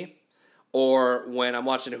TV, or when I'm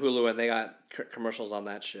watching Hulu and they got commercials on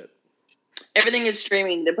that shit. Everything is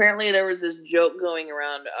streaming. Apparently, there was this joke going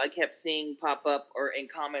around. I kept seeing pop up or in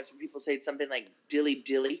comments where people say something like "dilly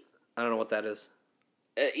dilly." I don't know what that is.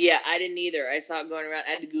 Yeah, I didn't either. I saw it going around.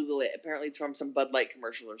 I had to Google it. Apparently, it's from some Bud Light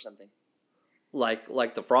commercial or something. Like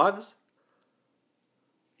the frogs?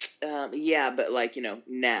 Yeah, but like,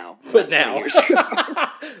 now. But now.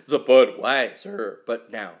 The Budweiser,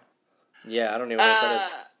 but now. Yeah, I don't even know what that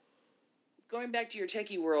is. Going back to your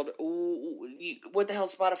techie world, what the hell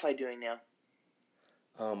is Spotify doing now?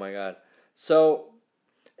 Oh my god. So,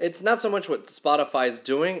 it's not so much what Spotify is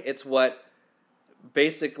doing, it's what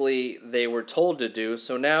basically they were told to do.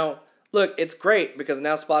 So now, look, it's great because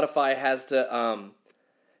now Spotify has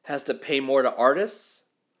to pay more to artists.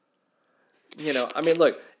 I mean,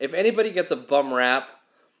 look, if anybody gets a bum rap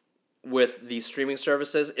with the streaming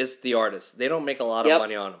services, it's the artists. They don't make a lot of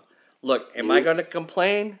money on them. Look, am I going to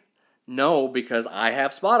complain? No, because I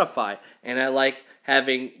have Spotify, and I like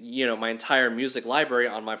having, my entire music library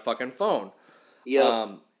on my fucking phone.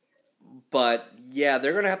 Yep. But yeah,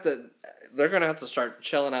 they're gonna have to start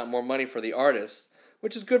shelling out more money for the artists,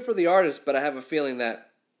 which is good for the artists. But I have a feeling that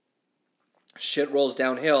shit rolls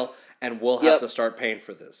downhill, and we'll have to start paying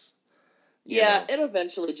for this. Yeah, it'll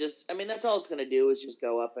eventually that's all it's going to do is just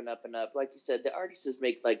go up and up and up. Like you said, the artists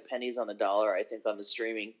make like pennies on the dollar, I think, on the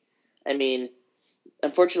streaming. I mean,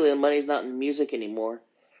 unfortunately, the money's not in music anymore.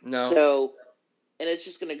 No. So, and it's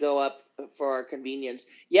just going to go up for our convenience.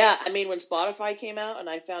 Yeah, I mean, when Spotify came out and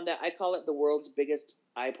I found out, I call it the world's biggest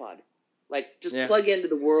iPod. Like, just plug into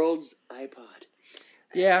the world's iPod.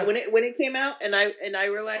 Yeah. When it came out and I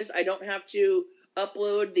realized I don't have to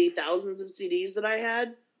upload the thousands of CDs that I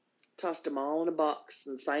had, tossed them all in a box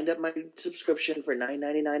and signed up my subscription for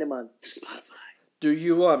 $9.99 a month to Spotify. Do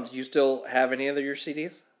you still have any of your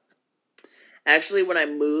CDs? Actually, when I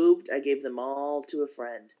moved, I gave them all to a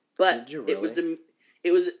friend. But did you really?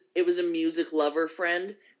 it was a music lover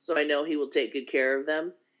friend, so I know he will take good care of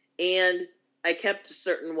them. And I kept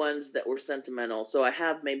certain ones that were sentimental, so I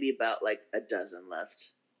have maybe about like a dozen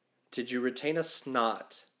left. Did you retain a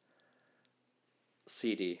Snot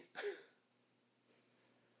CD?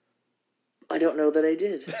 I don't know that I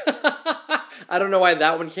did. I don't know why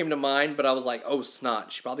that one came to mind, but I was like, oh,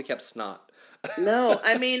 Snot. She probably kept Snot. No,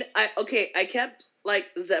 I mean, I kept like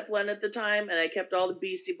Zeppelin at the time, and I kept all the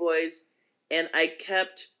Beastie Boys, and I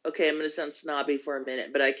kept, okay, I'm going to sound snobby for a minute,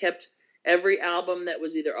 but I kept every album that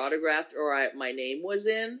was either autographed or my name was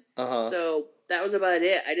in. So that was about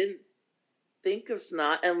it. I didn't think of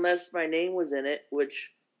Snot unless my name was in it,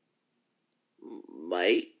 which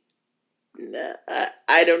might. Nah,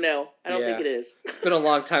 I don't know. I don't think it is. It's been a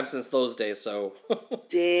long time since those days, so.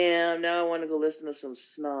 Damn, now I want to go listen to some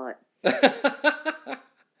Snot.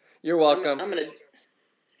 You're welcome. I'm gonna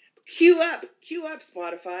queue up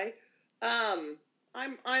Spotify. I'm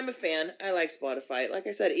a fan. I like Spotify. Like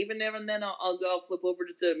I said, even now and then I'll flip over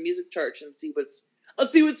to the music charts and see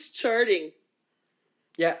what's charting.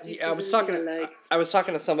 Yeah, I was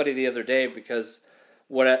talking to somebody the other day because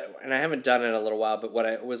and I haven't done it in a little while, but what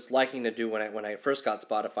I was liking to do when I first got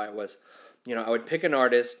Spotify was, I would pick an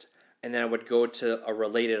artist and then I would go to a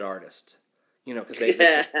related artist. Because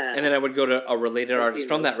and then I would go to a related artist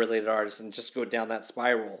from that related artist and just go down that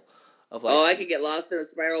spiral of like. Oh, I could get lost in a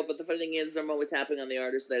spiral, but the funny thing is, I'm only tapping on the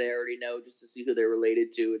artists that I already know just to see who they're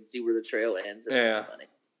related to and see where the trail ends. It's yeah, funny.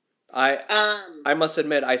 I must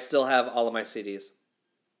admit, I still have all of my CDs.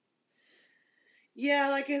 Yeah,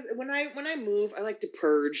 like when I move, I like to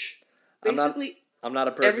purge. Basically, I'm not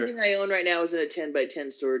a purger. Everything I own right now is in a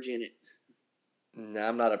 10x10 storage unit. No,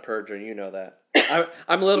 I'm not a purger. You know that.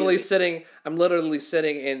 I'm literally sitting. I'm literally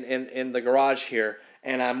sitting in the garage here,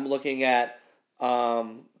 and I'm looking at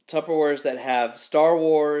Tupperwares that have Star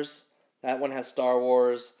Wars. That one has Star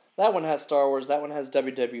Wars. That one has Star Wars. That one has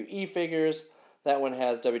WWE figures. That one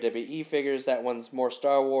has WWE figures. That one's more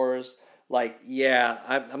Star Wars. Like, yeah,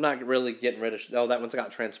 I'm not really getting rid of shit. Oh, that one's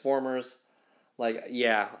got Transformers. Like,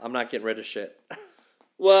 yeah, I'm not getting rid of shit.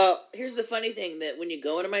 Well, here's the funny thing, that when you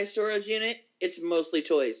go into my storage unit, it's mostly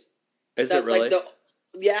toys. Is it really?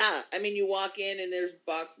 Yeah, I mean, you walk in and there's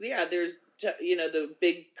boxes. Yeah, there's, the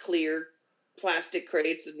big clear plastic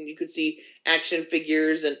crates, and you could see action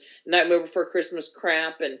figures and Nightmare Before Christmas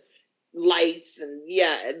crap and lights. And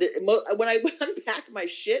yeah, when I unpack my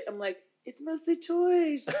shit, I'm like, it's mostly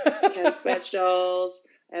toys. I have Fetch dolls.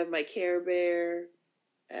 I have my Care Bear.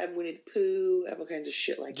 I have Winnie the Pooh. I have all kinds of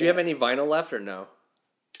shit like that. Do you have any vinyl left or no?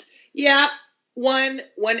 Yeah, one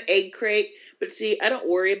egg crate. But see, I don't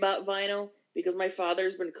worry about vinyl because my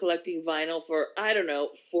father's been collecting vinyl for,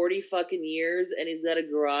 40 fucking years, and he's got a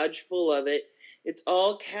garage full of it. It's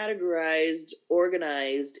all categorized,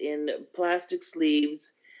 organized in plastic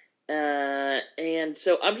sleeves. And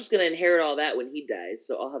so I'm just going to inherit all that when he dies,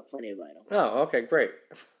 so I'll have plenty of vinyl. Oh, okay, great.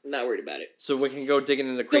 I'm not worried about it. So we can go digging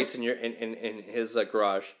in the crates in his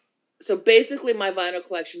garage. So basically, my vinyl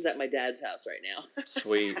collection's at my dad's house right now.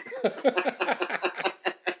 Sweet.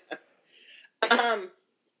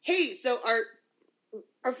 Hey, so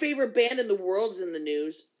our favorite band in the world's in the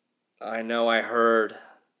news. I know, I heard.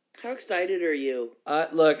 How excited are you?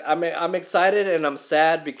 Look, I'm excited and I'm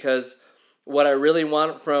sad because what I really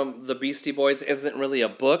want from the Beastie Boys isn't really a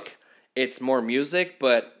book. It's more music,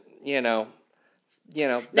 but that's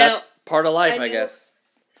now, part of life, I guess.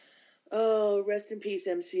 Oh, rest in peace,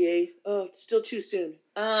 MCA. Oh, it's still too soon.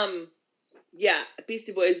 Yeah,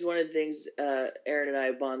 Beastie Boys is one of the things Aaron and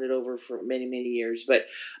I bonded over for many, many years. But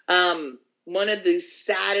one of the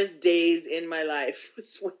saddest days in my life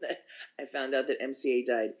was when I found out that MCA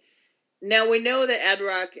died. Now, we know that Ad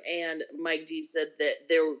Rock and Mike D said that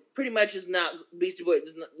there pretty much is not Beastie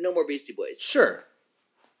Boys, no more Beastie Boys. Sure.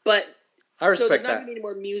 But I respect that. So there's not going to be any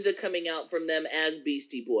more music coming out from them as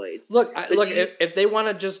Beastie Boys. Look, if they want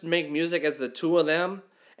to just make music as the two of them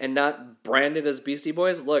and not brand it as Beastie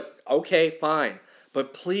Boys, look, okay, fine.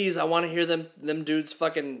 But please, I want to hear them dudes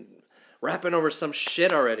fucking rapping over some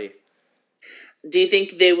shit already. Do you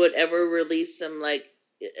think they would ever release some, like,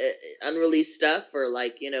 unreleased stuff or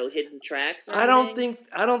hidden tracks or I don't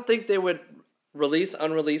think they would release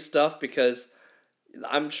unreleased stuff because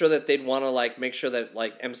I'm sure that they'd want to make sure that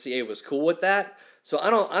MCA was cool with that. So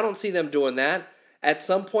I don't see them doing that. At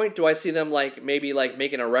some point, do I see them maybe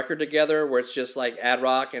making a record together where it's just Ad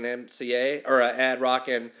Rock and MCA or Ad Rock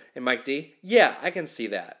and Mike D? Yeah, I can see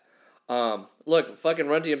that. Look, fucking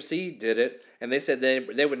Run DMC did it, and they said they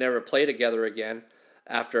would never play together again.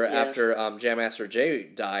 After Jam Master Jay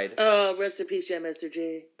died. Oh, rest in peace, Jam Master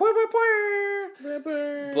Jay.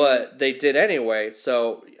 But they did anyway,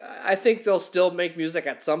 so I think they'll still make music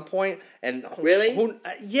at some point. And really?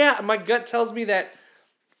 Yeah, my gut tells me that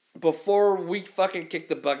before we fucking kick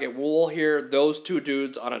the bucket, we'll hear those two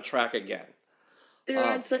dudes on a track again. They're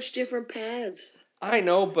on such different paths. I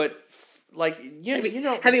know, but like you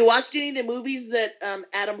know. Have you watched any of the movies that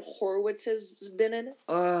Adam Horowitz has been in?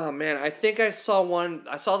 Oh man, I think I saw one.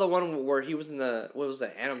 I saw the one where he was in the what was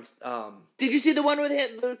that? Adam's. Did you see the one with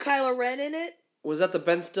Kylo Ren in it? Was that the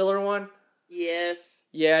Ben Stiller one? Yes.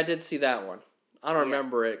 Yeah, I did see that one. I don't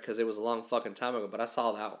remember it because it was a long fucking time ago, but I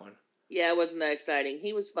saw that one. Yeah, it wasn't that exciting.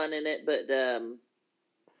 He was fun in it, but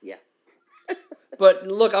yeah. But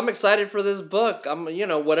look, I'm excited for this book. I'm,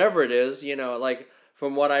 whatever it is, like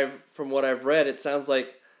from what I've read, it sounds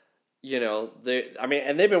like, and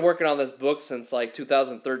they've been working on this book since like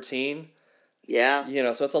 2013.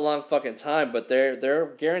 Yeah. So it's a long fucking time, but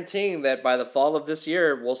they're guaranteeing that by the fall of this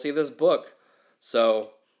year we'll see this book.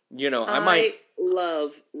 So, I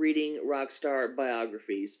love reading rock star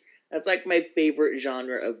biographies. That's like my favorite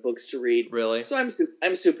genre of books to read. Really? So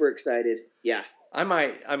I'm super excited. Yeah. I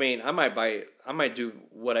might do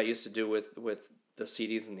what I used to do with the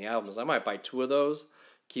CDs and the albums. I might buy 2 of those,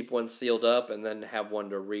 keep one sealed up, and then have one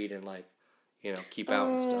to read and keep out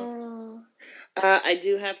and stuff. I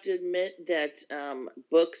do have to admit that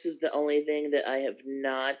books is the only thing that I have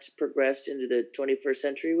not progressed into the 21st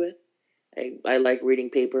century with. I like reading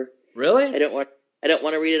paper. Really? I don't want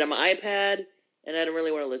to read it on my iPad, and I don't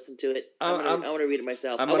really want to listen to it. I want to read it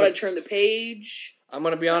myself. I want to turn the page. I'm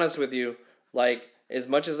going to be honest with you. Like, as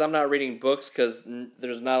much as I'm not reading books because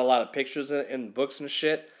there's not a lot of pictures in books and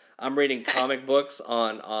shit, I'm reading comic books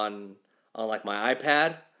on like my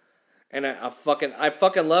iPad, and I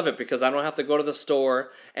fucking love it because I don't have to go to the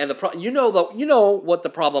store. And you know what the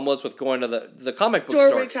problem was with going to the comic book store.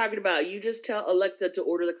 What are we talking about? You just tell Alexa to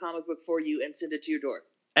order the comic book for you and send it to your door.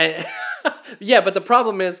 And yeah, but the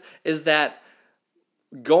problem is that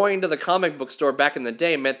going to the comic book store back in the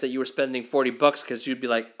day meant that you were spending $40 because you'd be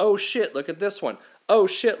like, oh shit, look at this one. Oh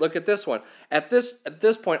shit, look at this one. At this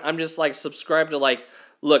point, I'm just like subscribed to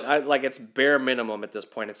look, it's bare minimum at this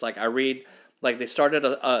point. It's like I read, like they started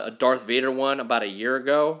a Darth Vader one about a year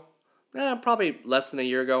ago. Probably less than a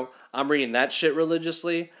year ago. I'm reading that shit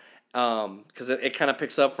religiously because it kind of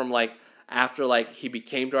picks up from like after like he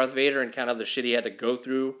became Darth Vader and kind of the shit he had to go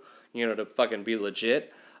through, to fucking be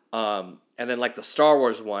legit. And then like the Star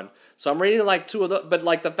Wars one. So I'm reading like 2 of those, but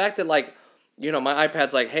like the fact that like, my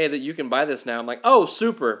iPad's like, hey, that you can buy this now. I'm like, oh,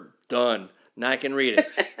 super, done. Now I can read it.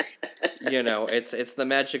 It's the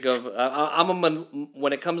magic of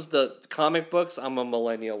when it comes to comic books, I'm a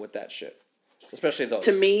millennial with that shit, especially those.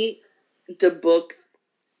 To me, the books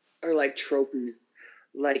are like trophies.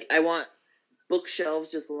 Like I want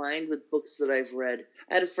bookshelves just lined with books that I've read.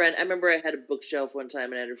 I remember I had a bookshelf one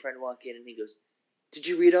time and I had a friend walk in and he goes, did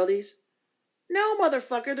you read all these? No,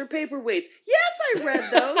 motherfucker, they're paperweights. Yes, I read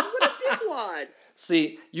those. What a dickwad.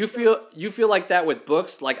 See, you feel like that with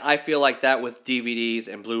books, like I feel like that with DVDs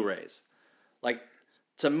and Blu-rays. Like,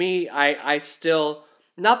 to me, I still,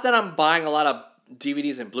 not that I'm buying a lot of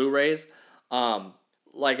DVDs and Blu-rays,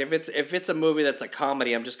 like if it's a movie that's a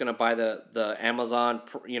comedy, I'm just gonna buy the Amazon,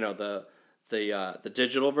 the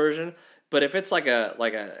digital version. But if it's like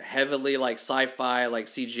a heavily like sci-fi like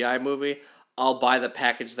CGI movie, I'll buy the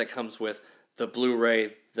package that comes with the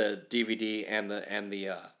Blu-ray, the DVD, and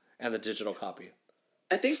the digital copy.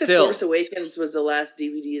 I think The Force Awakens was the last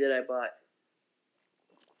DVD that I bought.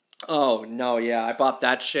 Oh no, yeah, I bought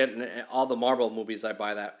that shit, and all the Marvel movies I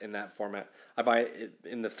buy that in that format. I buy it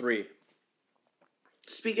in the 3.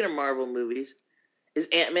 Speaking of Marvel movies, is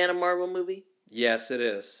Ant-Man a Marvel movie? Yes, it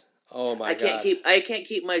is. Oh my god! I can't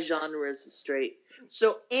keep my genres straight.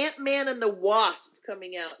 So Ant-Man and the Wasp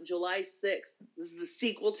coming out July 6th. This is the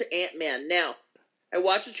sequel to Ant-Man. Now, I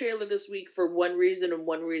watched the trailer this week for one reason and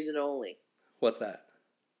one reason only. What's that?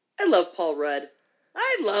 I love Paul Rudd.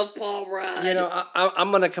 I'm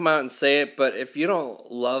going to come out and say it, but if you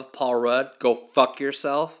don't love Paul Rudd, go fuck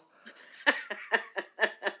yourself.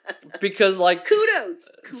 Because like kudos.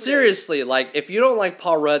 Seriously, like if you don't like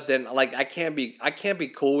Paul Rudd, then like I can't be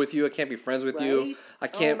cool with you. I can't be friends with you. I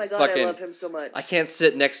can't. Oh my god, I love him so much. I can't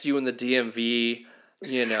sit next to you in the DMV.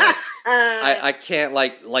 I can't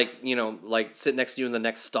like sit next to you in the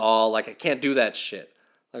next stall. Like I can't do that shit.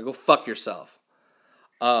 Like go fuck yourself.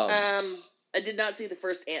 I did not see the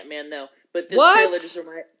first Ant-Man though, but this what? trailer just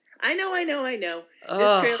reminded. I know.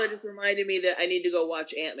 This trailer just reminded me that I need to go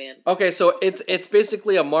watch Ant-Man. Okay, so it's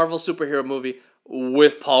basically a Marvel superhero movie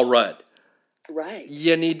with Paul Rudd. Right.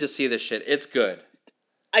 You need to see this shit. It's good.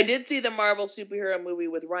 I did see the Marvel superhero movie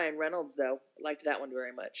with Ryan Reynolds though. I liked that one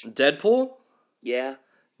very much. Deadpool? Yeah.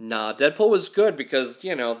 Nah, Deadpool was good because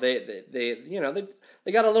they got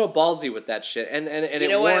a little ballsy with that shit and you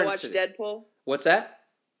know why I watched Deadpool? What's that?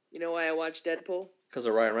 You know why I watched Deadpool? Because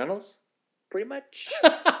of Ryan Reynolds? Pretty much.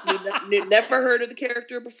 Never heard of the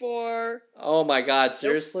character before. Oh my god,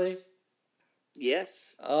 seriously?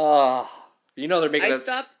 Yes. You know they're making I a.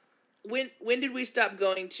 stopped. When did we stop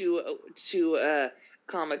going to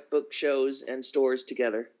comic book shows and stores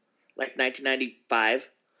together? Like 1995.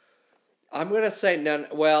 I'm gonna say none.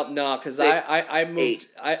 Well, no, because Six, I moved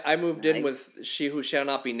 8, I moved in 9. with She Who Shall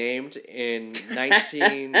Not Be Named in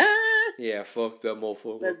 19. Yeah, fuck that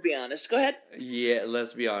motherfucker. Let's be honest. Go ahead. Yeah,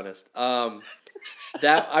 let's be honest.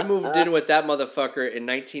 That I moved in with that motherfucker in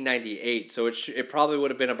 1998, so it probably would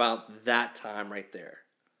have been about that time right there.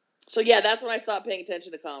 So yeah, that's when I stopped paying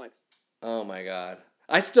attention to comics. Oh my god.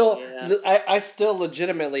 Yeah. I still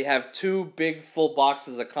legitimately have 2 big full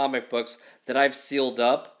boxes of comic books that I've sealed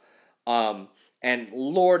up. Um, and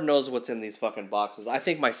Lord knows what's in these fucking boxes. I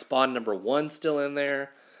think my Spawn #1's still in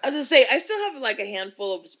there. I was gonna say I still have like a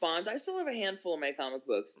handful of spawns. I still have a handful of my comic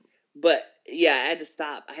books, but yeah, I had to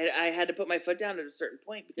stop. I had to put my foot down at a certain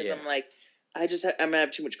point because Yeah. I'm like, I'm gonna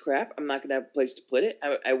have too much crap. I'm not gonna have a place to put it.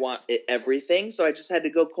 I want everything, so I just had to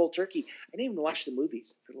go cold turkey. I didn't even watch the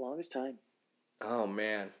movies for the longest time. Oh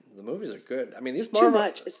man, the movies are good. I mean, these It's Marvel. too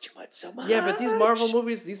much. It's too much. So much. Yeah, but these Marvel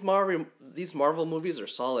movies are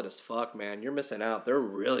solid as fuck, man. You're missing out. They're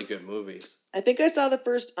really good movies. I think I saw the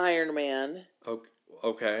first Iron Man.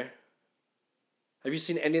 Okay. Have you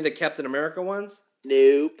seen any of the Captain America ones?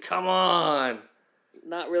 Nope. Come on.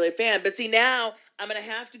 Not really a fan. But see, now I'm gonna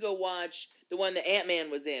have to go watch the one that Ant-Man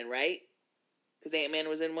was in, right? Because Ant-Man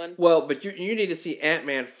was in one. Well, but you need to see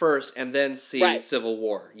Ant-Man first and then see Right. Civil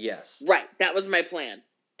War. Yes. Right. That was my plan.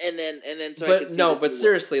 And then so I But could see no, this but new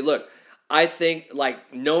seriously, look. I think,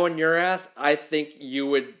 like, knowing your ass, I think you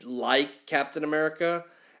would like Captain America,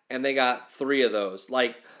 and they got 3 of those.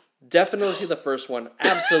 Like, definitely see the first one.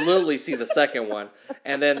 Absolutely see the second one,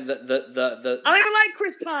 and then the I don't even like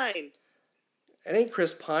Chris Pine. it ain't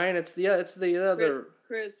Chris Pine. It's the other.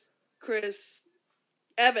 Chris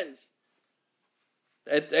Evans.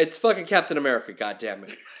 It's fucking Captain America. God damn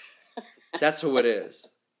it. That's who it is.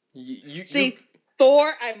 See,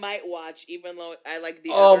 Thor, I might watch, even though I like the.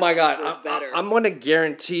 Oh other my god! Thor better. I'm gonna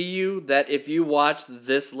guarantee you that if you watch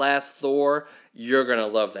this last Thor, you're gonna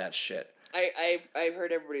love that shit. I've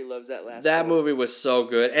heard everybody loves that last. That Thor. movie was so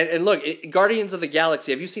good. And look, Guardians of the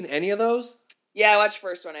Galaxy. Have you seen any of those? Yeah, I watched the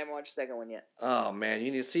first one. I haven't watched the second one yet. Oh man,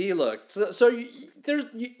 you need to see. Look,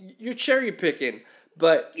 you're cherry picking,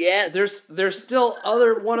 but Yes, there's still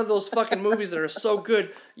other one of those fucking movies that are so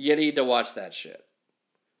good. You need to watch that shit.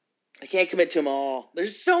 I can't commit to them all.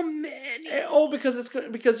 There's so many. Oh,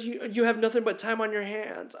 because you have nothing but time on your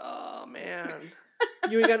hands. Oh man,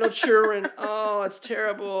 you ain't got no children. Oh, it's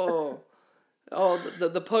terrible. Oh,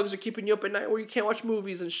 the pugs are keeping you up at night where you can't watch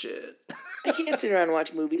movies and shit. I can't sit around and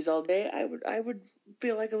watch movies all day. I would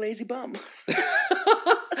feel like a lazy bum.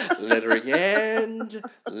 Littering end.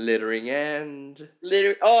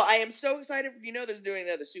 Oh, I am so excited! You know, they're doing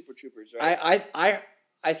another Super Troopers, right?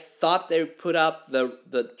 I thought they put out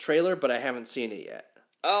the trailer, but I haven't seen it yet.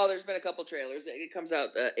 Oh, there's been a couple trailers. It comes out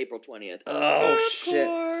April 20th. Oh shit! Of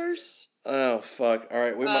course. Oh fuck! All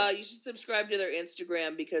right, you should subscribe to their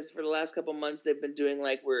Instagram because for the last couple months they've been doing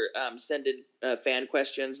we're sending fan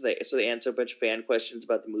questions. So they answer a bunch of fan questions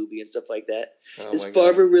about the movie and stuff like that. Oh Is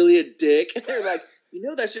Farver really a dick? And they're like,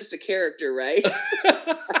 that's just a character, right?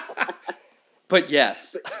 But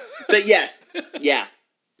yes. But yes, yeah.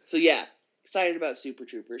 So yeah, excited about Super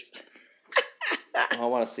Troopers. I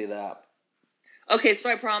want to see that. Okay,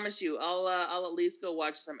 so I promise you, I'll at least go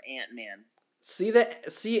watch some Ant-Man. See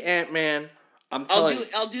Ant-Man.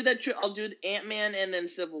 I'll do Ant-Man and then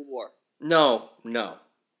Civil War. No.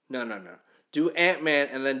 Do Ant-Man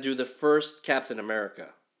and then do the first Captain America.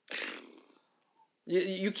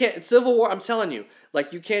 You can't Civil War. I'm telling you,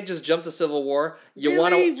 you can't just jump to Civil War.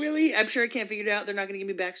 Really? I'm sure I can't figure it out. They're not going to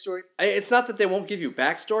give me backstory. It's not that they won't give you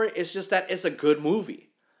backstory. It's just that it's a good movie.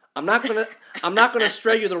 I'm not gonna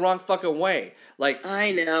stray you the wrong fucking way.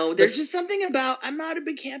 I know. There's just something about. I'm not a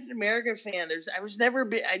big Captain America fan. I was never.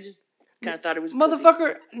 I just kind of thought it was.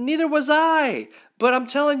 Motherfucker, neither was I. But I'm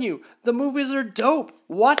telling you, the movies are dope.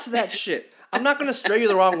 Watch that shit. I'm not gonna stray you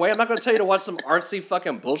the wrong way. I'm not gonna tell you to watch some artsy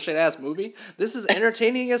fucking bullshit ass movie. This is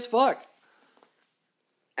entertaining as fuck.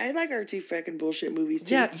 I like artsy fucking bullshit movies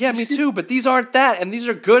too. Yeah, me too. But these aren't that, and these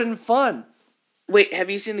are good and fun. Wait, have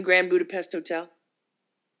you seen the Grand Budapest Hotel?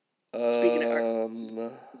 Speaking of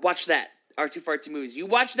art, watch that. Artsy fartsy movies. You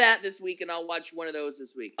watch that this week, and I'll watch one of those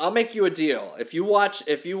this week. I'll make you a deal. If you watch,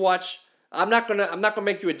 I'm not gonna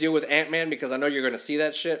make you a deal with Ant-Man because I know you're gonna see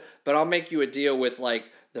that shit. But I'll make you a deal with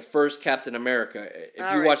the first Captain America.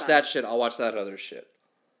 If you watch that shit, I'll watch that other shit.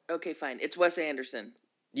 Okay, fine. It's Wes Anderson.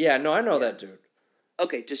 Yeah, no, I know that dude.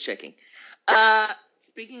 Okay, just checking.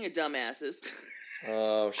 Speaking of dumbasses.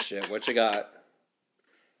 Oh shit! What you got?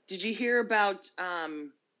 Did you hear about? I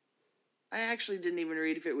actually didn't even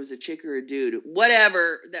read if it was a chick or a dude,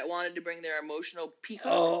 whatever, that wanted to bring their emotional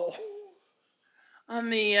peacock Oh, on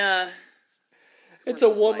the. it's a commercial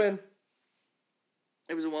flight. woman.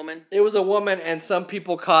 It was a woman. It was a woman, and some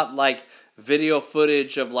people caught like video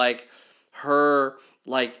footage of like her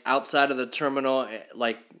like outside of the terminal,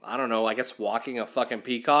 like I don't know, I guess walking a fucking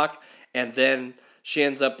peacock, and then she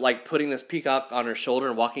ends up like putting this peacock on her shoulder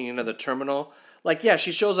and walking into the terminal. Like, yeah,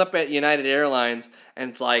 she shows up at United Airlines, and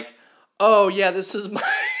it's like, oh yeah, this is my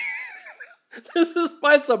this is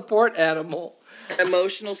my support animal.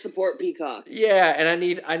 Emotional support peacock. Yeah, and I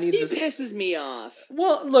need He this. pisses me off.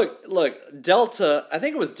 Well, look, Delta. I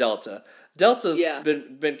think it was Delta. Delta's Yeah.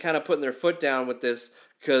 been kind of putting their foot down with this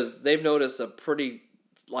because they've noticed a pretty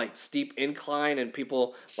like steep incline and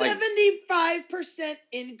people like 75%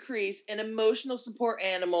 increase in emotional support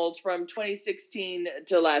animals from 2016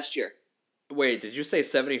 to last year. Wait, did you say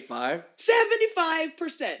 75?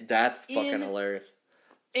 75%. That's fucking hilarious.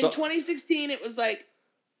 In 2016, it was like,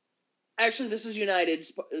 actually, this was United.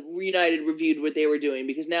 United reviewed what they were doing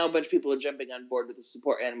because now a bunch of people are jumping on board with the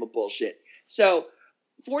support animal bullshit. So,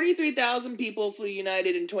 43,000 people flew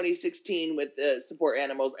United in 2016 with support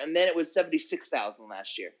animals, and then it was 76,000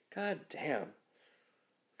 last year. God damn.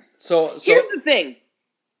 So here's the thing: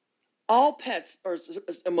 all pets are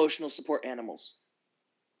emotional support animals.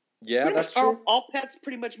 Yeah, that's true. All pets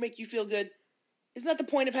pretty much make you feel good. Isn't that the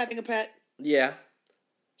point of having a pet? Yeah.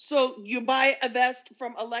 So you buy a vest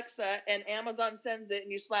from Alexa and Amazon sends it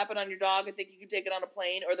and you slap it on your dog and think you can take it on a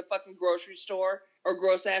plane or the fucking grocery store or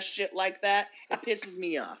gross ass shit like that. It pisses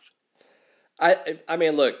me off. I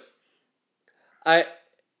mean, look,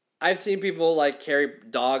 I've seen people like carry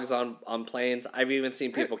dogs on planes. I've even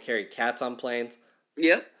seen people carry cats on planes.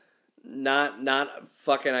 Yep. Not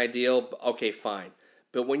fucking ideal. Okay, fine.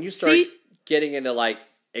 But when you start getting into like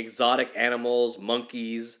exotic animals,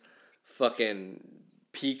 monkeys, fucking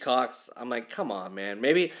peacocks, I'm like, come on, man.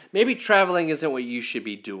 Maybe traveling isn't what you should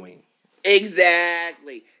be doing.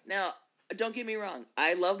 Exactly. Now, don't get me wrong.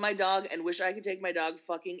 I love my dog and wish I could take my dog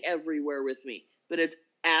fucking everywhere with me. But it's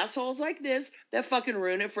assholes like this that fucking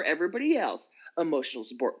ruin it for everybody else. Emotional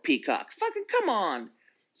support peacock. Fucking come on.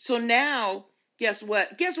 So now, guess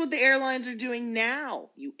what? Guess what the airlines are doing now,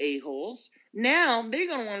 you a-holes? Now, they're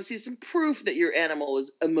going to want to see some proof that your animal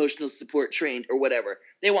is emotional support trained or whatever.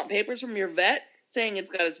 They want papers from your vet saying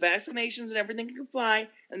it's got its vaccinations and everything can fly,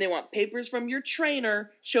 and they want papers from your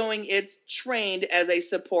trainer showing it's trained as a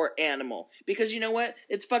support animal. Because you know what?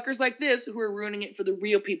 It's fuckers like this who are ruining it for the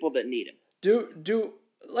real people that need them. Do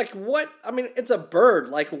like what? I mean, it's a bird.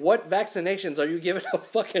 Like, what vaccinations are you giving a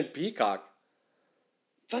fucking peacock?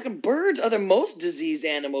 Fucking birds are the most diseased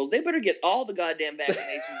animals. They better get all the goddamn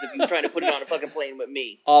vaccinations if you're trying to put it on a fucking plane with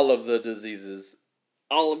me. All of the diseases.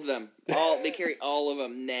 All of them. They carry all of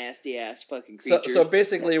them. Nasty ass fucking creatures. So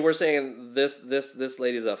basically, we're saying this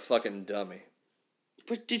lady's a fucking dummy.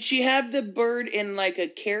 But did she have the bird in like a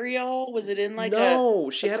carry-all? Was it in like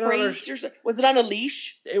she had it on her. Was it on a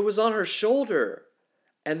leash? It was on her shoulder,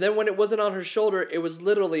 and then when it wasn't on her shoulder, it was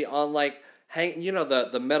literally on like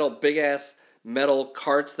the metal big ass metal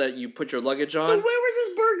carts that you put your luggage on. So where was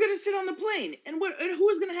this bird going to sit on the plane? And who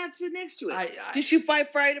was going to have to sit next to it? Did she buy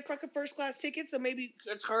Friday a fucking first class ticket? So maybe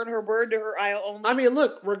it's her and her bird to her aisle only? I mean,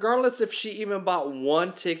 look, regardless if she even bought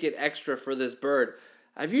one ticket extra for this bird,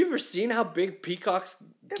 have you ever seen how big peacocks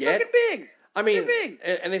get? They're fucking big. I mean, they're big.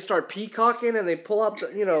 And they start peacocking and they pull out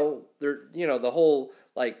the whole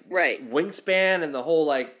like wingspan and the whole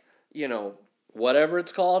like, whatever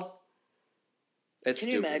it's called. Can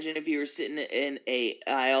you imagine if you were sitting in a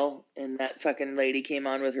aisle and that fucking lady came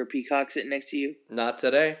on with her peacock sitting next to you? Not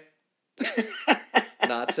today.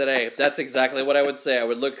 Not today. That's exactly what I would say. I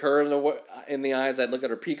would look her in the eyes. I'd look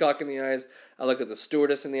at her peacock in the eyes. I'd look at the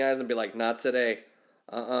stewardess in the eyes and be like, not today.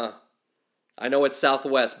 I know it's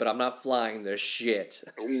Southwest, but I'm not flying this shit.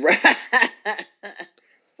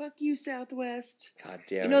 Fuck you, Southwest. God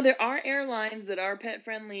damn it. There are airlines that are pet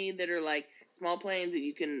friendly that are like small planes that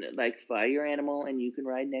you can like fly your animal and you can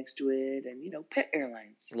ride next to it and pet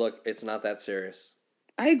airlines. Look, it's not that serious.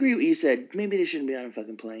 I agree with what you said. Maybe they shouldn't be on a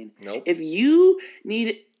fucking plane. Nope. If you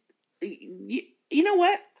need, you know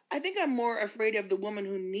what? I think I'm more afraid of the woman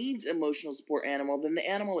who needs emotional support animal than the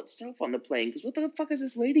animal itself on the plane. Because what the fuck is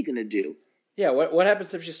this lady gonna do? Yeah. What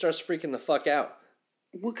happens if she starts freaking the fuck out?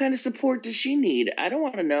 What kind of support does she need? I don't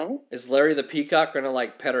want to know. Is Larry the peacock gonna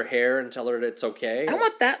like pet her hair and tell her that it's okay? I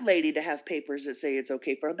want that lady to have papers that say it's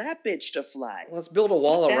okay for that bitch to fly. Let's build a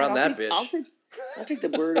wall around that bitch. I'll take the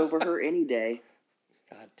bird over her any day.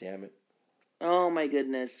 God damn it. Oh my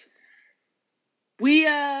goodness. We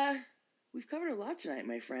We've covered a lot tonight,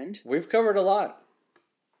 my friend. We've covered a lot.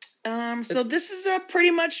 So this is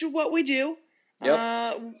pretty much what we do.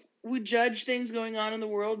 Yep. We judge things going on in the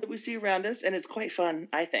world that we see around us, and it's quite fun,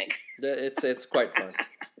 I think. It's quite fun.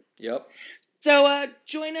 Yep. So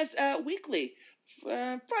join us weekly,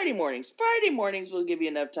 Friday mornings. Friday mornings will give you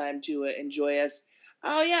enough time to enjoy us.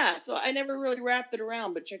 Oh, yeah. So I never really wrapped it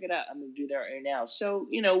around, but check it out. I'm going to do that right now. So,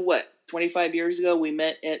 25 years ago, we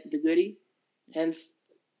met at the Goody. Hence,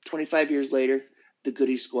 25 years later, the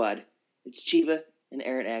Goody Squad. It's Chiba and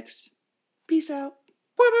Aaron X. Peace out.